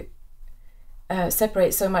able to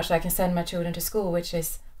separate so much that I can send my children to school, which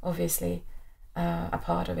is obviously a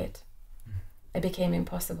part of it. It became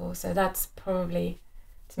impossible. So that's probably,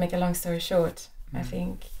 to make a long story short, I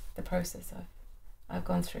think the process I've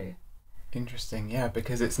gone through. Interesting, yeah,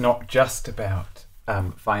 because it's not just about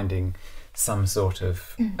finding some sort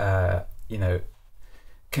of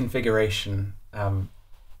configuration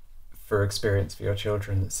for experience for your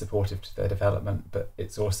children that's supportive to their development, but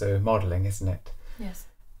it's also modelling, isn't it? Yes.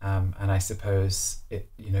 And I suppose it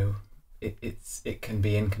can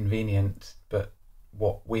be inconvenient, but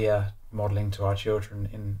what we are modelling to our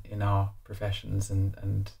children in our professions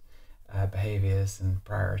and behaviours and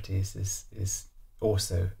priorities is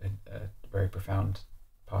also a very profound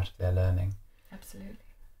part of their learning. Absolutely.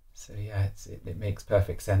 So yeah, it makes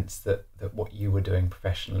perfect sense that what you were doing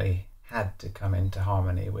professionally had to come into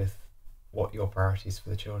harmony with what your priorities for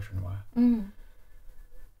the children were. Yeah.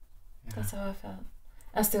 That's how I felt.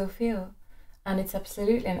 I still feel, and it's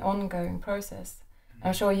absolutely an ongoing process.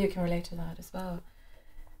 I'm sure you can relate to that as well.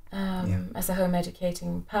 As a home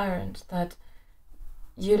educating parent, that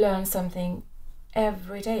you learn something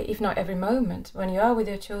every day, if not every moment, when you are with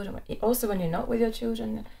your children, also when you're not with your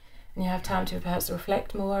children and you have time to perhaps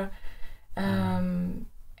reflect more.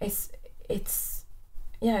 It's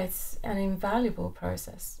an invaluable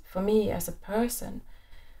process for me as a person,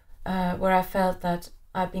 where I felt that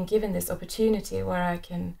I've been given this opportunity where I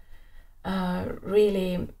can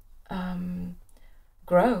really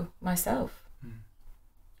grow myself.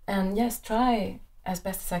 And yes, try as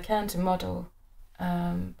best as I can to model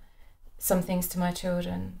some things to my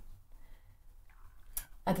children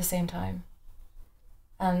at the same time,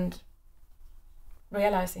 and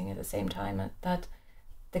realizing at the same time that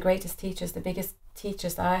the greatest teachers, the biggest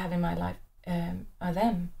teachers that I have in my life are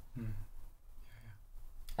them.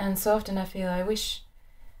 And so often I feel I wish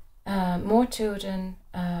more children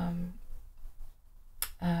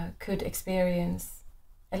could experience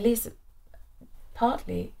at least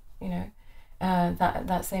partly,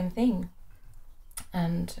 that same thing.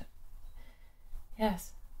 And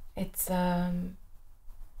yes, it's an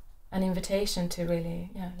invitation to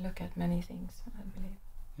really look at many things, I believe.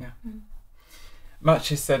 Yeah.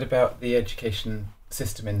 Much is said about the education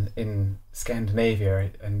system in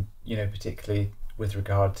Scandinavia, and particularly with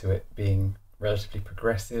regard to it being relatively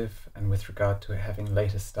progressive, and with regard to it having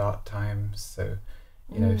later start times, so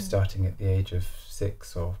starting at the age of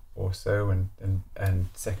 6 or so, and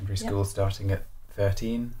secondary school starting at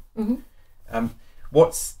 13.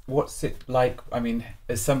 What's it like? I mean,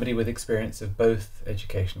 as somebody with experience of both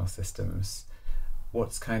educational systems,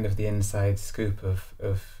 what's kind of the inside scoop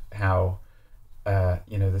of how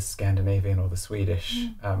the Scandinavian or the Swedish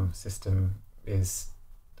system is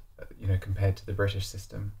compared to the British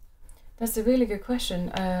system? That's a really good question,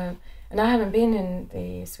 and I haven't been in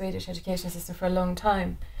the Swedish education system for a long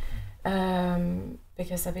time,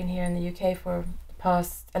 because I've been here in the UK for the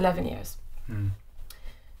past 11 years.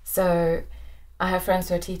 So I have friends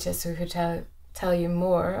who are teachers who could tell you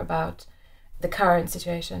more about the current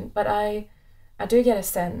situation, but I do get a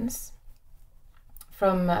sense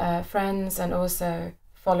from friends, and also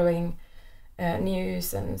following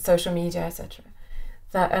news and social media, etc.,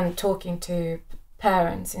 and talking to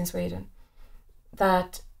parents in Sweden,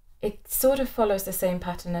 that it sort of follows the same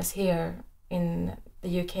pattern as here in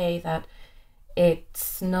the UK, that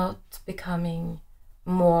it's not becoming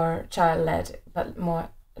more child-led, but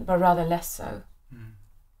rather less so.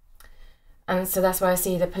 And so that's why I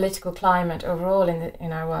see the political climate overall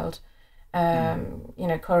in our world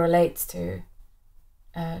correlates to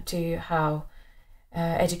how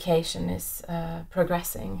education is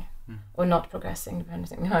progressing or not progressing,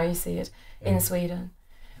 depending on how you see it, in Sweden.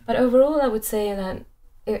 But overall, I would say that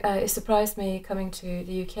it surprised me coming to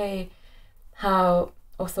the UK how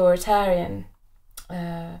authoritarian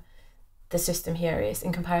the system here is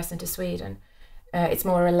in comparison to Sweden. It's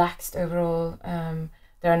more relaxed overall.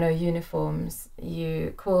 There are no uniforms.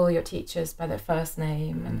 You call your teachers by their first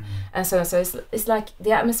name, and so on. So it's like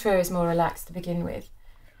the atmosphere is more relaxed to begin with,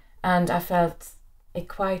 and I felt it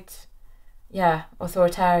quite,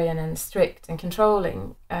 authoritarian and strict and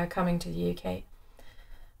controlling coming to the UK.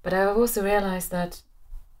 But I've also realised that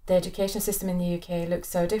the education system in the UK looks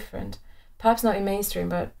so different. Perhaps not in mainstream,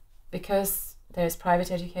 but because there's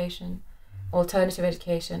private education, alternative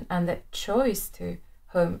education, and the choice to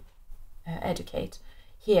home educate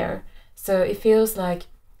here. So it feels like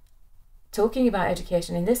talking about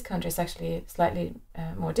education in this country is actually slightly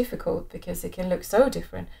more difficult, because it can look so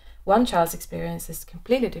different. One child's experience is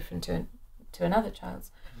completely different to another child's.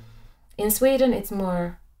 In Sweden, it's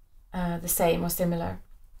more the same or similar.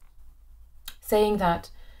 Saying that,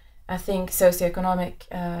 I think socioeconomic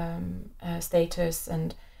status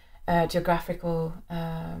and geographical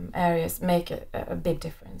areas make a big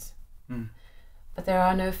difference. But there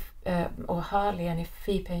are no or hardly any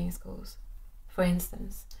fee-paying schools, for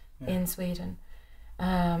instance, in Sweden.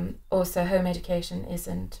 Also, home education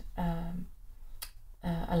isn't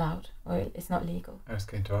allowed, or it's not legal. I was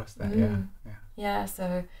going to ask that. Yeah.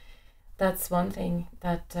 So that's one thing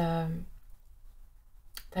that that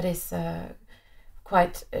is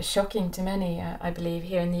quite shocking to many, I believe,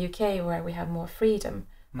 here in the UK, where we have more freedom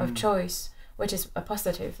of choice, which is a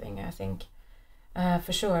positive thing, I think,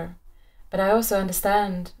 for sure. But I also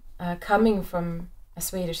understand, coming from a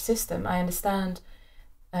Swedish system, I understand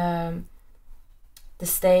the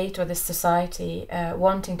state or the society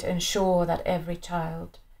wanting to ensure that every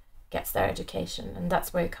child gets their education, and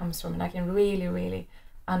that's where it comes from, and I can really, really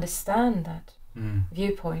understand that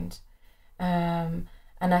viewpoint. And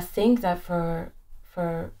I think that for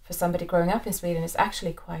somebody growing up in Sweden, it's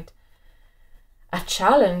actually quite a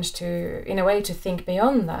challenge to, in a way, to think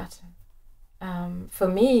beyond that. For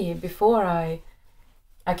me, before I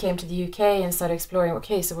came to the UK and started exploring,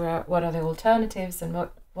 okay, so what are the alternatives, and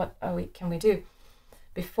what can we do?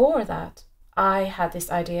 Before that, I had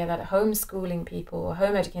this idea that homeschooling people or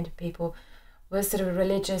home educated people were sort of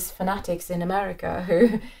religious fanatics in America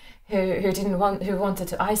who wanted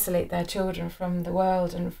to isolate their children from the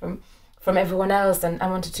world and from everyone else, and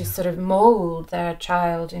wanted to sort of mold their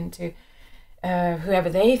child into whoever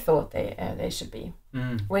they thought they should be,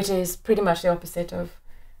 which is pretty much the opposite of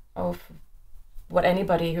what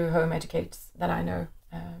anybody who home educates that I know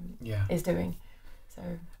is doing. So.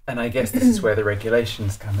 And I guess this is where the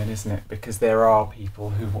regulations come in, isn't it? Because there are people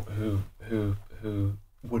who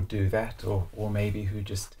would do that, or maybe who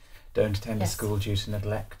just don't attend a school due to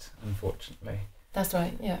neglect, unfortunately. That's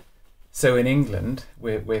right. Yeah. So in England,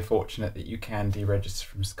 we're fortunate that you can deregister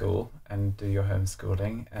from school and do your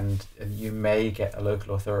homeschooling, and you may get a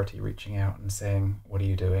local authority reaching out and saying, "What are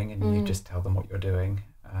you doing?" And you just tell them what you're doing.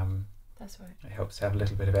 That's right. It helps to have a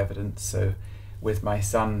little bit of evidence. So with my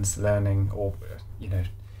son's learning, or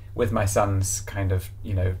with my son's kind of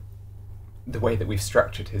the way that we've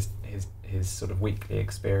structured his sort of weekly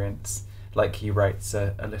experience, like he writes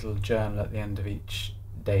a little journal at the end of each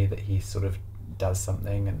day that he sort of does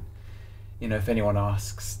something, and if anyone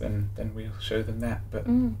asks, then we'll show them that.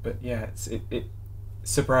 But yeah, it's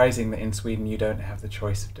surprising that in Sweden you don't have the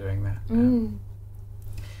choice of doing that.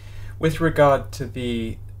 With regard to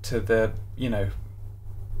the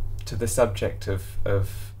subject of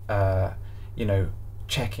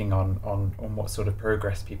checking on what sort of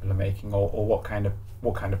progress people are making, or what kind of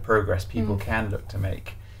progress people can look to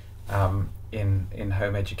make in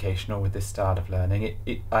home education or with this style of learning,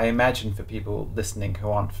 I imagine for people listening who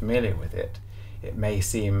aren't familiar with it, it may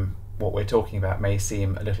seem, what we're talking about may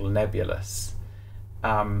seem a little nebulous,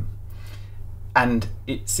 and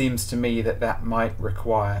it seems to me that might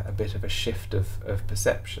require a bit of a shift of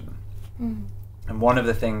perception. And one of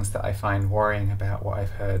the things that I find worrying about what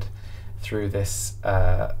I've heard through this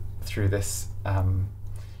I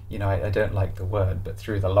don't like the word, but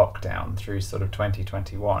through the lockdown, through sort of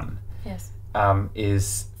 2021, yes,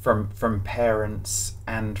 is from parents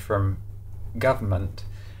and from government,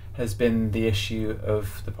 has been the issue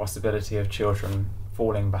of the possibility of children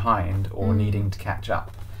falling behind or needing to catch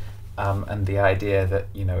up, and the idea that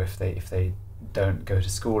if they don't go to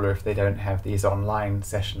school, or if they don't have these online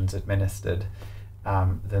sessions administered,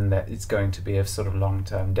 then it's going to be of sort of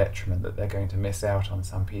long-term detriment, that they're going to miss out on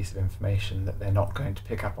some piece of information that they're not going to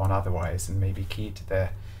pick up on otherwise, and may be key to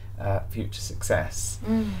their future success,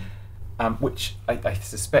 which I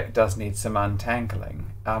suspect does need some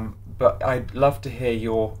untangling. But I'd love to hear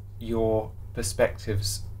your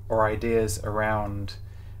perspectives or ideas around,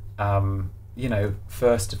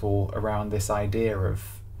 first of all, around this idea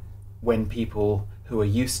of when people who are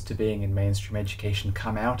used to being in mainstream education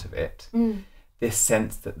come out of it, this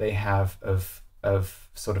sense that they have of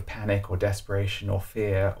sort of panic or desperation or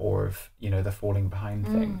fear, or of the falling behind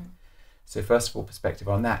thing. So first of all, perspective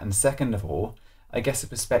on that, and second of all, I guess a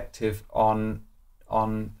perspective on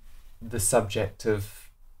the subject of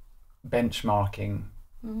benchmarking.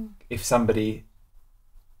 If somebody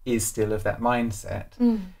is still of that mindset,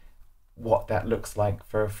 what that looks like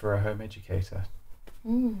for a home educator.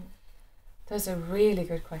 Those are really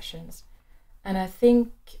good questions, and I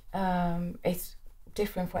think it's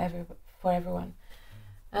different for everyone.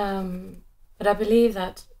 But I believe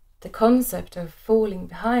that the concept of falling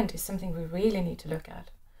behind is something we really need to look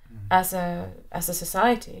at as a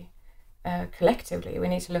society, collectively. We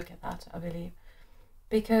need to look at that, I believe,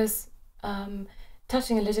 because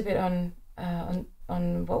touching a little bit on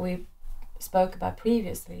what we spoke about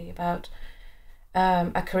previously, about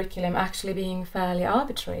a curriculum actually being fairly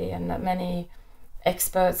arbitrary, and that many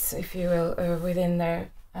experts, if you will, within their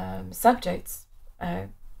subjects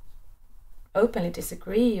openly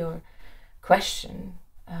disagree or question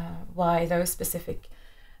why those specific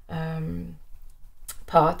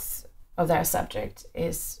parts of their subject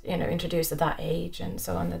is introduced at that age and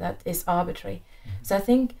so on, that is arbitrary. So I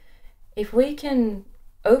think if we can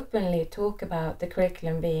openly talk about the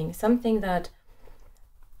curriculum being something that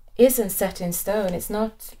isn't set in stone, it's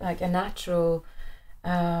not like a natural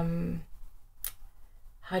divine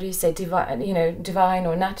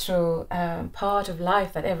or natural part of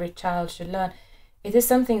life that every child should learn. It is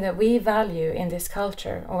something that we value in this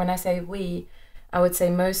culture, or when I say we, I would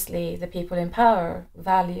say mostly the people in power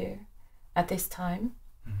value at this time.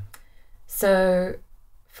 So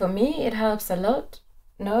for me it helps a lot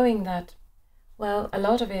knowing that, well, a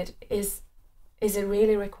lot of it is it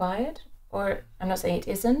really required? Or I'm not saying it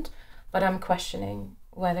isn't, but I'm questioning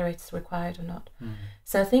whether it's required or not.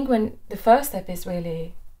 So I think when the first step is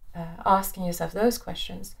really asking yourself those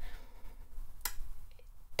questions.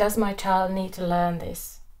 Does my child need to learn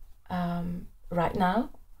this right now?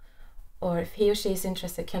 Or if he or she is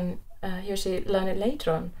interested, can he or she learn it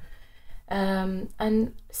later on?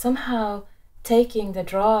 And somehow taking the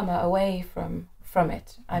drama away from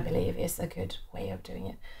it, I believe, is a good way of doing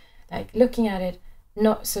it. Like looking at it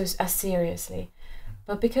not so as seriously,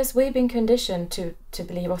 but because we've been conditioned to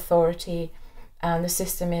believe authority and the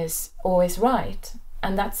system is always right,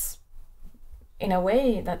 and that's, in a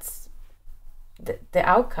way, that's the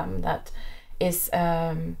outcome that is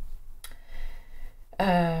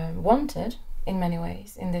wanted in many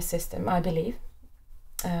ways in this system, I believe.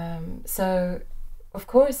 So of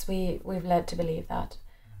course we've led to believe that,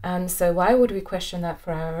 and so why would we question that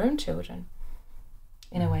for our own children,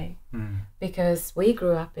 in a way? Because we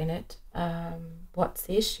grew up in it. What's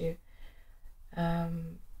the issue?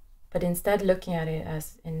 But instead looking at it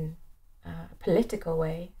as in a political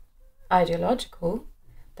way, ideological,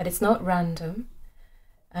 that it's not random.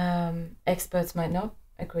 Experts might not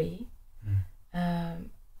agree,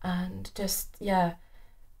 and just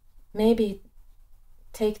maybe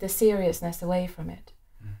take the seriousness away from it,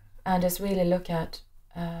 and just really look at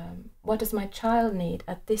what does my child need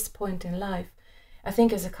at this point in life. I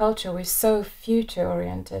think as a culture we're so future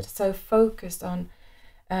oriented, so focused on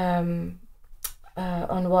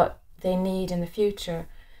what they need in the future,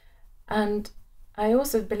 and I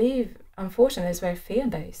also believe, unfortunately, it's very fear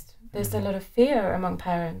based. There's a lot of fear among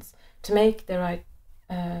parents to make the right,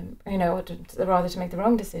 or rather to make the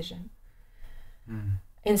wrong decision,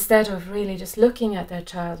 instead of really just looking at their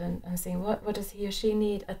child and seeing what does he or she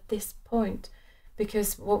need at this point,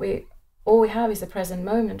 because all we have is the present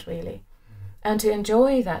moment, really. And to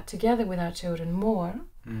enjoy that together with our children more,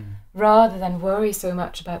 rather than worry so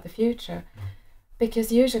much about the future.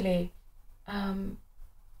 Because usually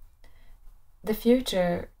the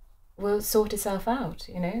future will sort itself out,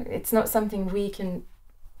 It's not something we can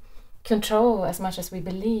control as much as we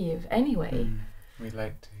believe anyway. We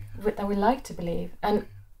like to. That we like to believe. And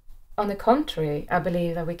on the contrary, I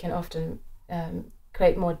believe that we can often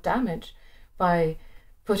create more damage by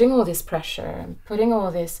putting all this pressure and putting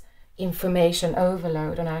all this information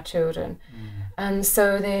overload on our children. And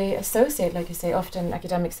so they associate, like you say, often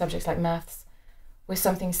academic subjects like maths with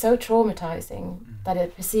something so traumatizing that they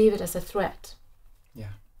perceive it as a threat.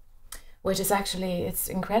 Yeah. Which is actually, it's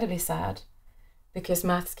incredibly sad, because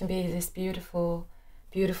maths can be this beautiful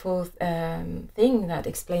thing that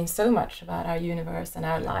explains so much about our universe and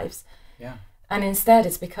our lives. Yeah. And instead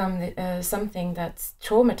it's become something that's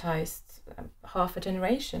traumatized half a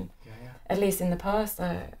generation. At least in the past,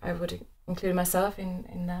 I would include myself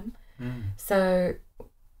in them. So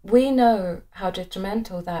we know how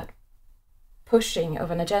detrimental that pushing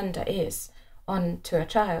of an agenda is onto a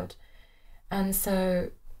child. And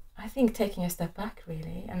so I think taking a step back,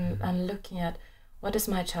 really, and looking at what does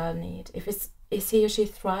my child need? Is he or she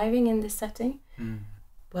thriving in this setting?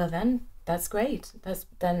 Well, then that's great.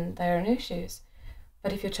 Then there are no issues.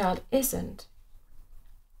 But if your child isn't,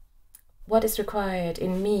 what is required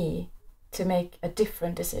in me to make a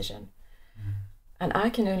different decision? And I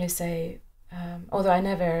can only say, although I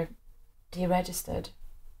never deregistered,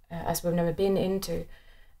 as we've never been into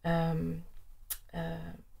a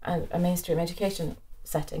mainstream education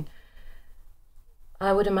setting,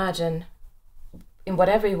 I would imagine, in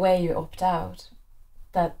whatever way you opt out,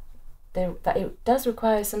 that it does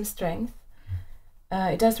require some strength.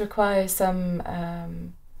 It does require some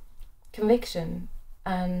conviction,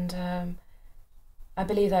 and I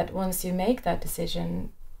believe that once you make that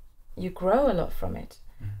decision, you grow a lot from it,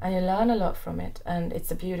 and you learn a lot from it, and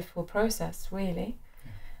it's a beautiful process, really.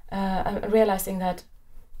 And realizing that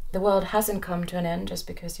the world hasn't come to an end just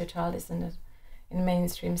because your child is in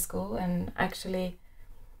mainstream school, and actually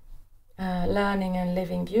learning and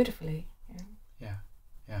living beautifully.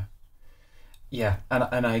 Yeah,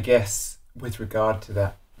 and I guess with regard to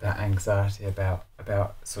that anxiety about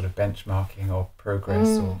sort of benchmarking or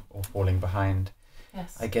progress or falling behind,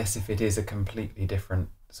 yes. I guess if it is a completely different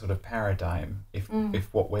sort of paradigm, if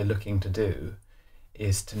what we're looking to do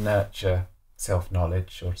is to nurture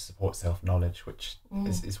self-knowledge or to support self-knowledge, which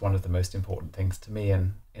is one of the most important things to me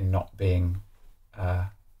in not being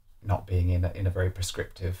in a very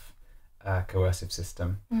prescriptive, coercive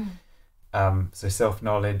system. So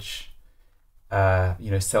self-knowledge,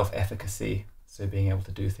 self-efficacy, so being able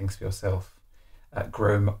to do things for yourself,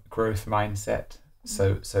 growth mindset,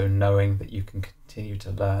 so knowing that you can continue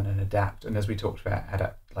to learn and adapt, and as we talked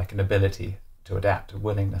about, like an ability to adapt, a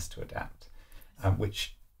willingness to adapt,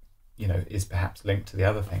 which is perhaps linked to the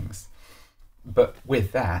other things. But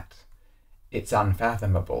with that, it's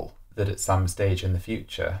unfathomable that at some stage in the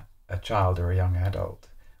future, a child or a young adult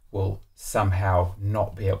will somehow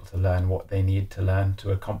not be able to learn what they need to learn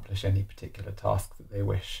to accomplish any particular task that they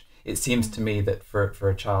wish. It seems to me that for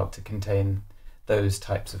a child to contain those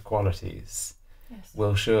types of qualities, yes,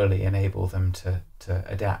 will surely enable them to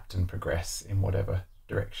adapt and progress in whatever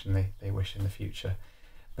direction they wish in the future.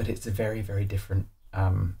 But it's a very, very different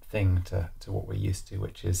thing to what we're used to,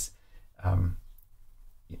 which is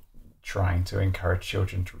trying to encourage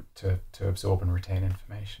children to absorb and retain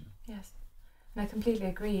information. Yes, and I completely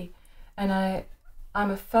agree. And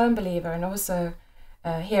I'm a firm believer, and also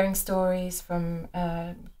hearing stories from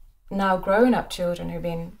now grown-up children who've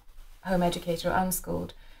been home educated or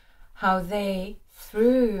unschooled, how they,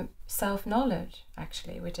 through self-knowledge,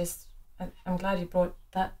 actually, which is, I'm glad you brought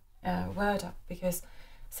that word up, because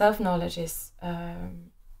self-knowledge is,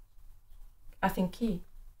 I think, key,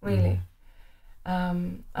 really.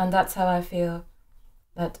 And that's how I feel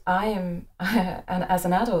that I am, and as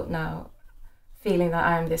an adult now, feeling that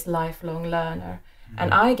I am this lifelong learner,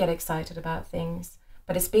 and I get excited about things,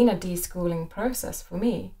 but it's been a deschooling process for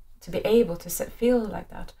me to be able to feel like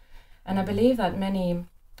that. And I believe that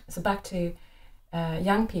so back to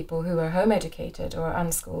young people who are home educated or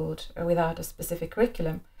unschooled or without a specific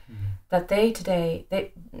curriculum, that they today,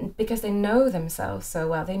 because they know themselves so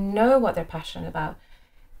well, they know what they're passionate about,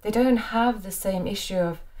 they don't have the same issue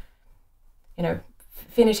of, you know,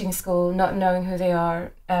 finishing school, not knowing who they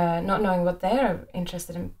are, not knowing what they're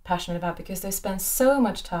interested and passionate about, because they spend so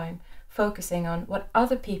much time focusing on what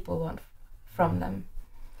other people want from them.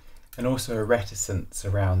 And also a reticence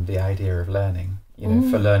around the idea of learning, you know,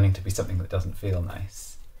 for learning to be something that doesn't feel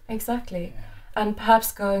nice. Exactly. Yeah. And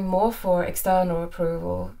perhaps going more for external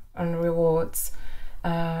approval and rewards,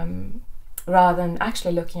 rather than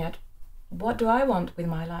actually looking at, what do I want with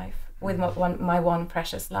my life, with my one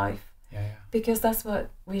precious life? Yeah. Because that's what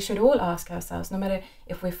we should all ask ourselves, no matter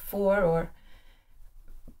if we're 4 or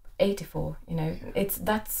 84, you know.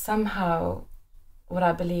 That's somehow what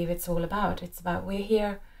I believe it's all about. It's about, we're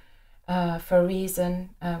here for a reason,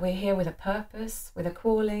 we're here with a purpose, with a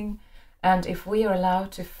calling, and if we are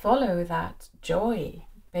allowed to follow that joy,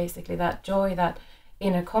 basically that joy, that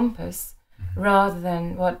inner compass, rather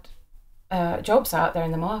than what jobs are out there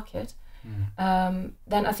in the market,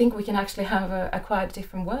 then I think we can actually have a quite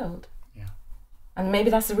different world. Yeah. And maybe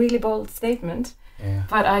that's a really bold statement, Yeah.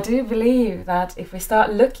 but I do believe that if we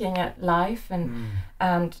start looking at life and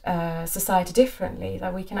society differently,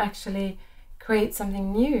 that we can actually create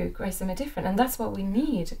something new, create something different. And that's what we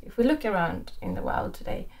need. If we look around in the world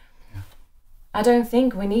today, I don't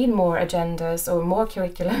think we need more agendas or more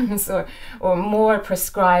curriculums or more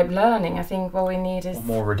prescribed learning. I think what we need is... Or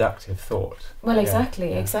more reductive thought. Well,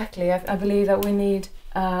 exactly. I believe that we need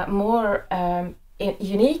more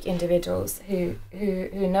unique individuals who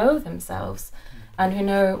know themselves and who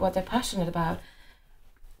know what they're passionate about.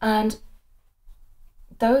 And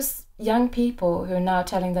those young people who are now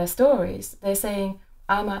telling their stories, they're saying,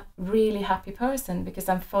 I'm a really happy person because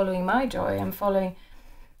I'm following my joy, I'm following...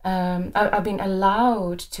 I've been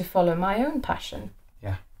allowed to follow my own passion,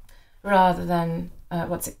 rather than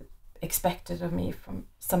what's expected of me from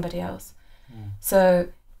somebody else. So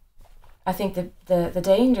I think the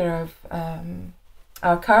danger of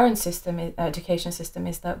our current system, education system,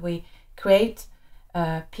 is that we create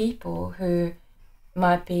people who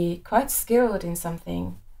might be quite skilled in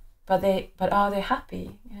something, but are they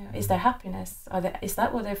happy? You know, is there happiness? Is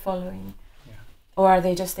that what they're following? Or are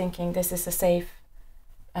they just thinking this is a safe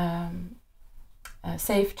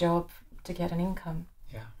job to get an income?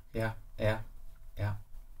 Yeah.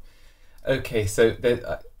 Okay, so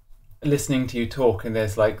listening to you talk, and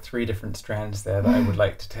there's like 3 different strands there that I would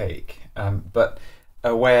like to take, but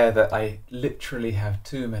aware that I literally have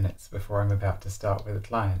 2 minutes before I'm about to start with a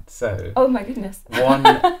client. So oh my goodness.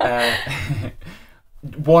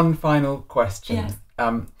 One final question. Yes.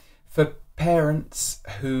 For parents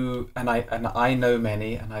who, and I know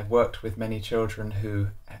many, and I've worked with many children who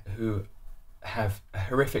have a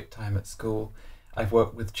horrific time at school. I've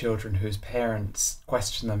worked with children whose parents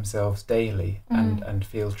question themselves daily and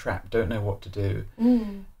feel trapped, don't know what to do.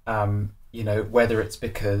 You know, whether it's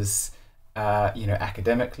because you know,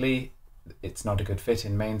 academically it's not a good fit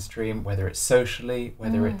in mainstream, whether it's socially,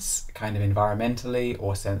 whether it's kind of environmentally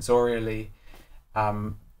or sensorially.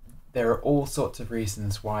 There are all sorts of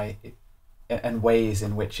reasons why and ways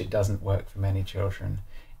in which it doesn't work for many children.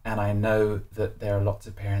 And I know that there are lots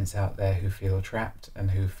of parents out there who feel trapped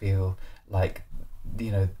and who feel like,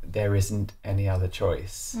 you know, there isn't any other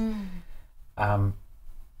choice. And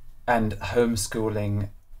homeschooling,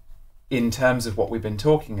 in terms of what we've been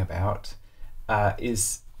talking about,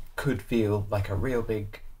 could feel like a real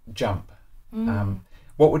big jump.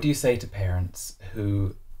 What would you say to parents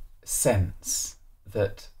who sense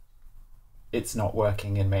that it's not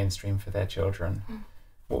working in mainstream for their children?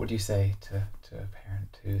 What would you say to a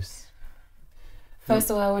parent who's... First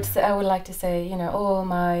of all, I would like to say, you know, all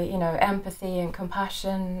my, you know, empathy and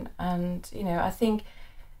compassion, and, you know, I think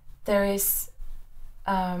there's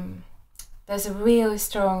a really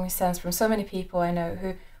strong sense from so many people I know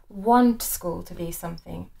who want school to be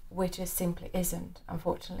something which it simply isn't,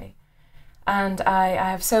 unfortunately. And I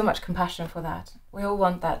have so much compassion for that. We all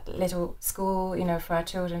want that little school, you know, for our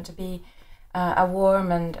children to be a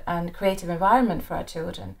warm and creative environment for our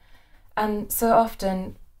children. And so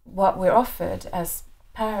often what we're offered as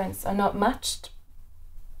parents are not matched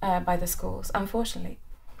by the schools, unfortunately.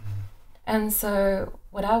 And so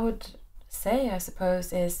what I would say, I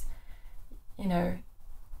suppose, is, you know,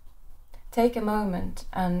 take a moment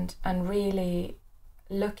and really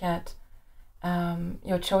look at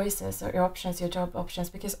your choices or your options, your job options,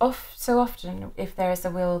 because so often if there is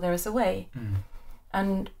a will, there is a way.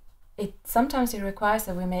 And sometimes it requires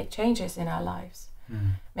that we make changes in our lives.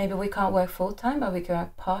 Maybe we can't work full-time, but we can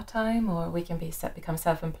work part-time, or we can become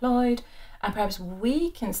self-employed, and perhaps we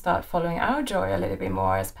can start following our joy a little bit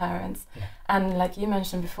more as parents. And like you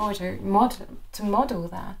mentioned before, to model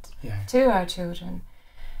that to our children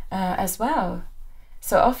as well.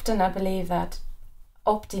 So often I believe that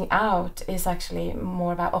opting out is actually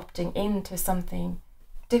more about opting into something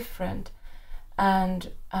different.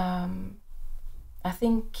 And I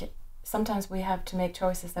think sometimes we have to make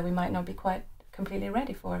choices that we might not be quite completely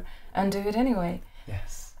ready for, and do it anyway.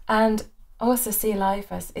 Yes. And also see life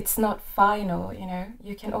as it's not final, you know.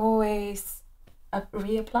 You can always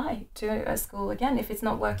reapply to a school again if it's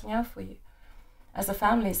not working out for you as a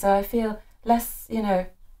family. So I feel less, you know,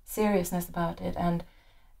 seriousness about it, and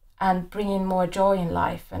bring in more joy in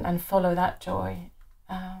life, and follow that joy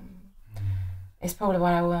is probably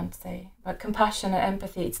what I want to say. But compassion and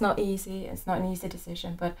empathy, it's not easy, it's not an easy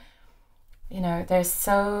decision, but you know, there's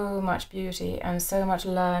so much beauty and so much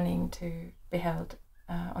learning to be held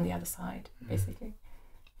on the other side, basically.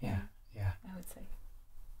 Yeah. I would say.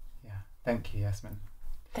 Yeah. Thank you, Yasmin.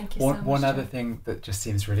 Thank you so much. One other thing that just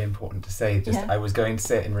seems really important to say, I was going to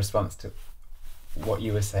say it in response to what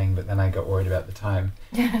you were saying, but then I got worried about the time.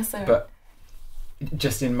 Yeah, sorry. But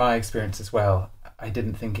just in my experience as well, I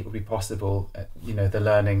didn't think it would be possible, you know, the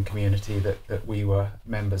learning community that we were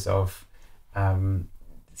members of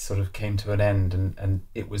sort of came to an end, and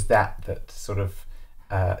it was that sort of,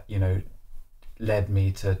 you know, led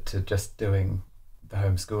me to just doing the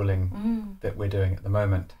homeschooling that we're doing at the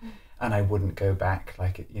moment. And I wouldn't go back,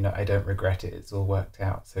 like, you know, I don't regret it, it's all worked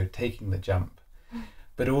out. So taking the jump.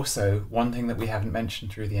 But also, one thing that we haven't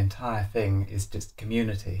mentioned through the entire thing is just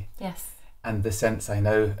community. Yes. And the sense I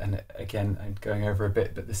know, and again, I'm going over a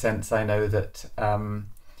bit, but the sense I know that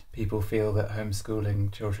people feel that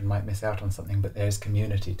homeschooling children might miss out on something, but there's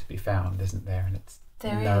community to be found, isn't there? And it's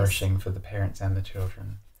nourishing for the parents and the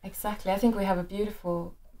children. Exactly. I think we have a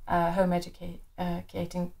beautiful home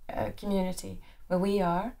educating community where we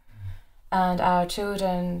are, and our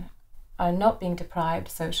children are not being deprived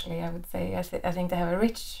socially, I would say. I think they have a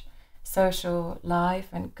rich social life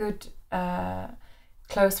and good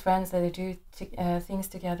close friends that they do things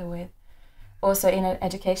together with. Also in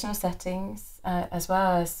educational settings, as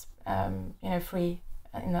well as you know, free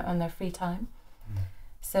on their free time.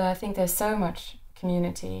 So I think there's so much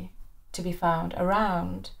community to be found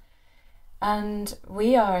around, and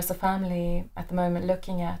we are as a family at the moment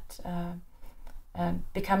looking at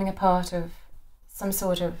becoming a part of some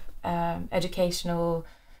sort of educational,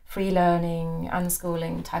 free learning,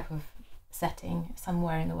 unschooling type of setting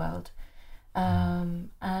somewhere in the world. And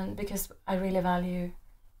because I really value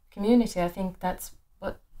community, I think that's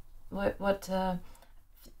what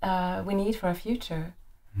we need for our future,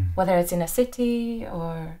 whether it's in a city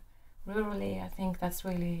or rurally. I think that's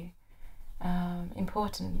really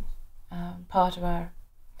important part of our,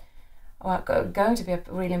 going to be a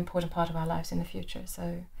really important part of our lives in the future.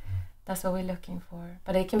 So that's what we're looking for.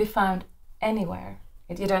 But it can be found anywhere.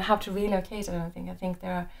 You don't have to relocate, I don't think. I think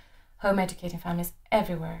there are home educating families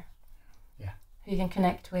everywhere who you can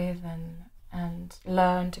connect with and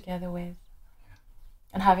learn together with,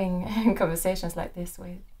 and having conversations like this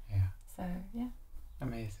with. So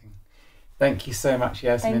amazing. Thank you so much,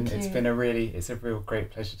 Yasmin. It's been a real great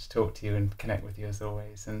pleasure to talk to you and connect with you as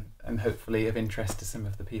always, and hopefully of interest to some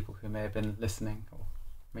of the people who may have been listening or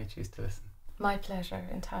may choose to listen. My pleasure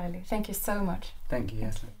entirely. Thank you so much. Thank you,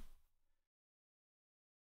 Yasmin.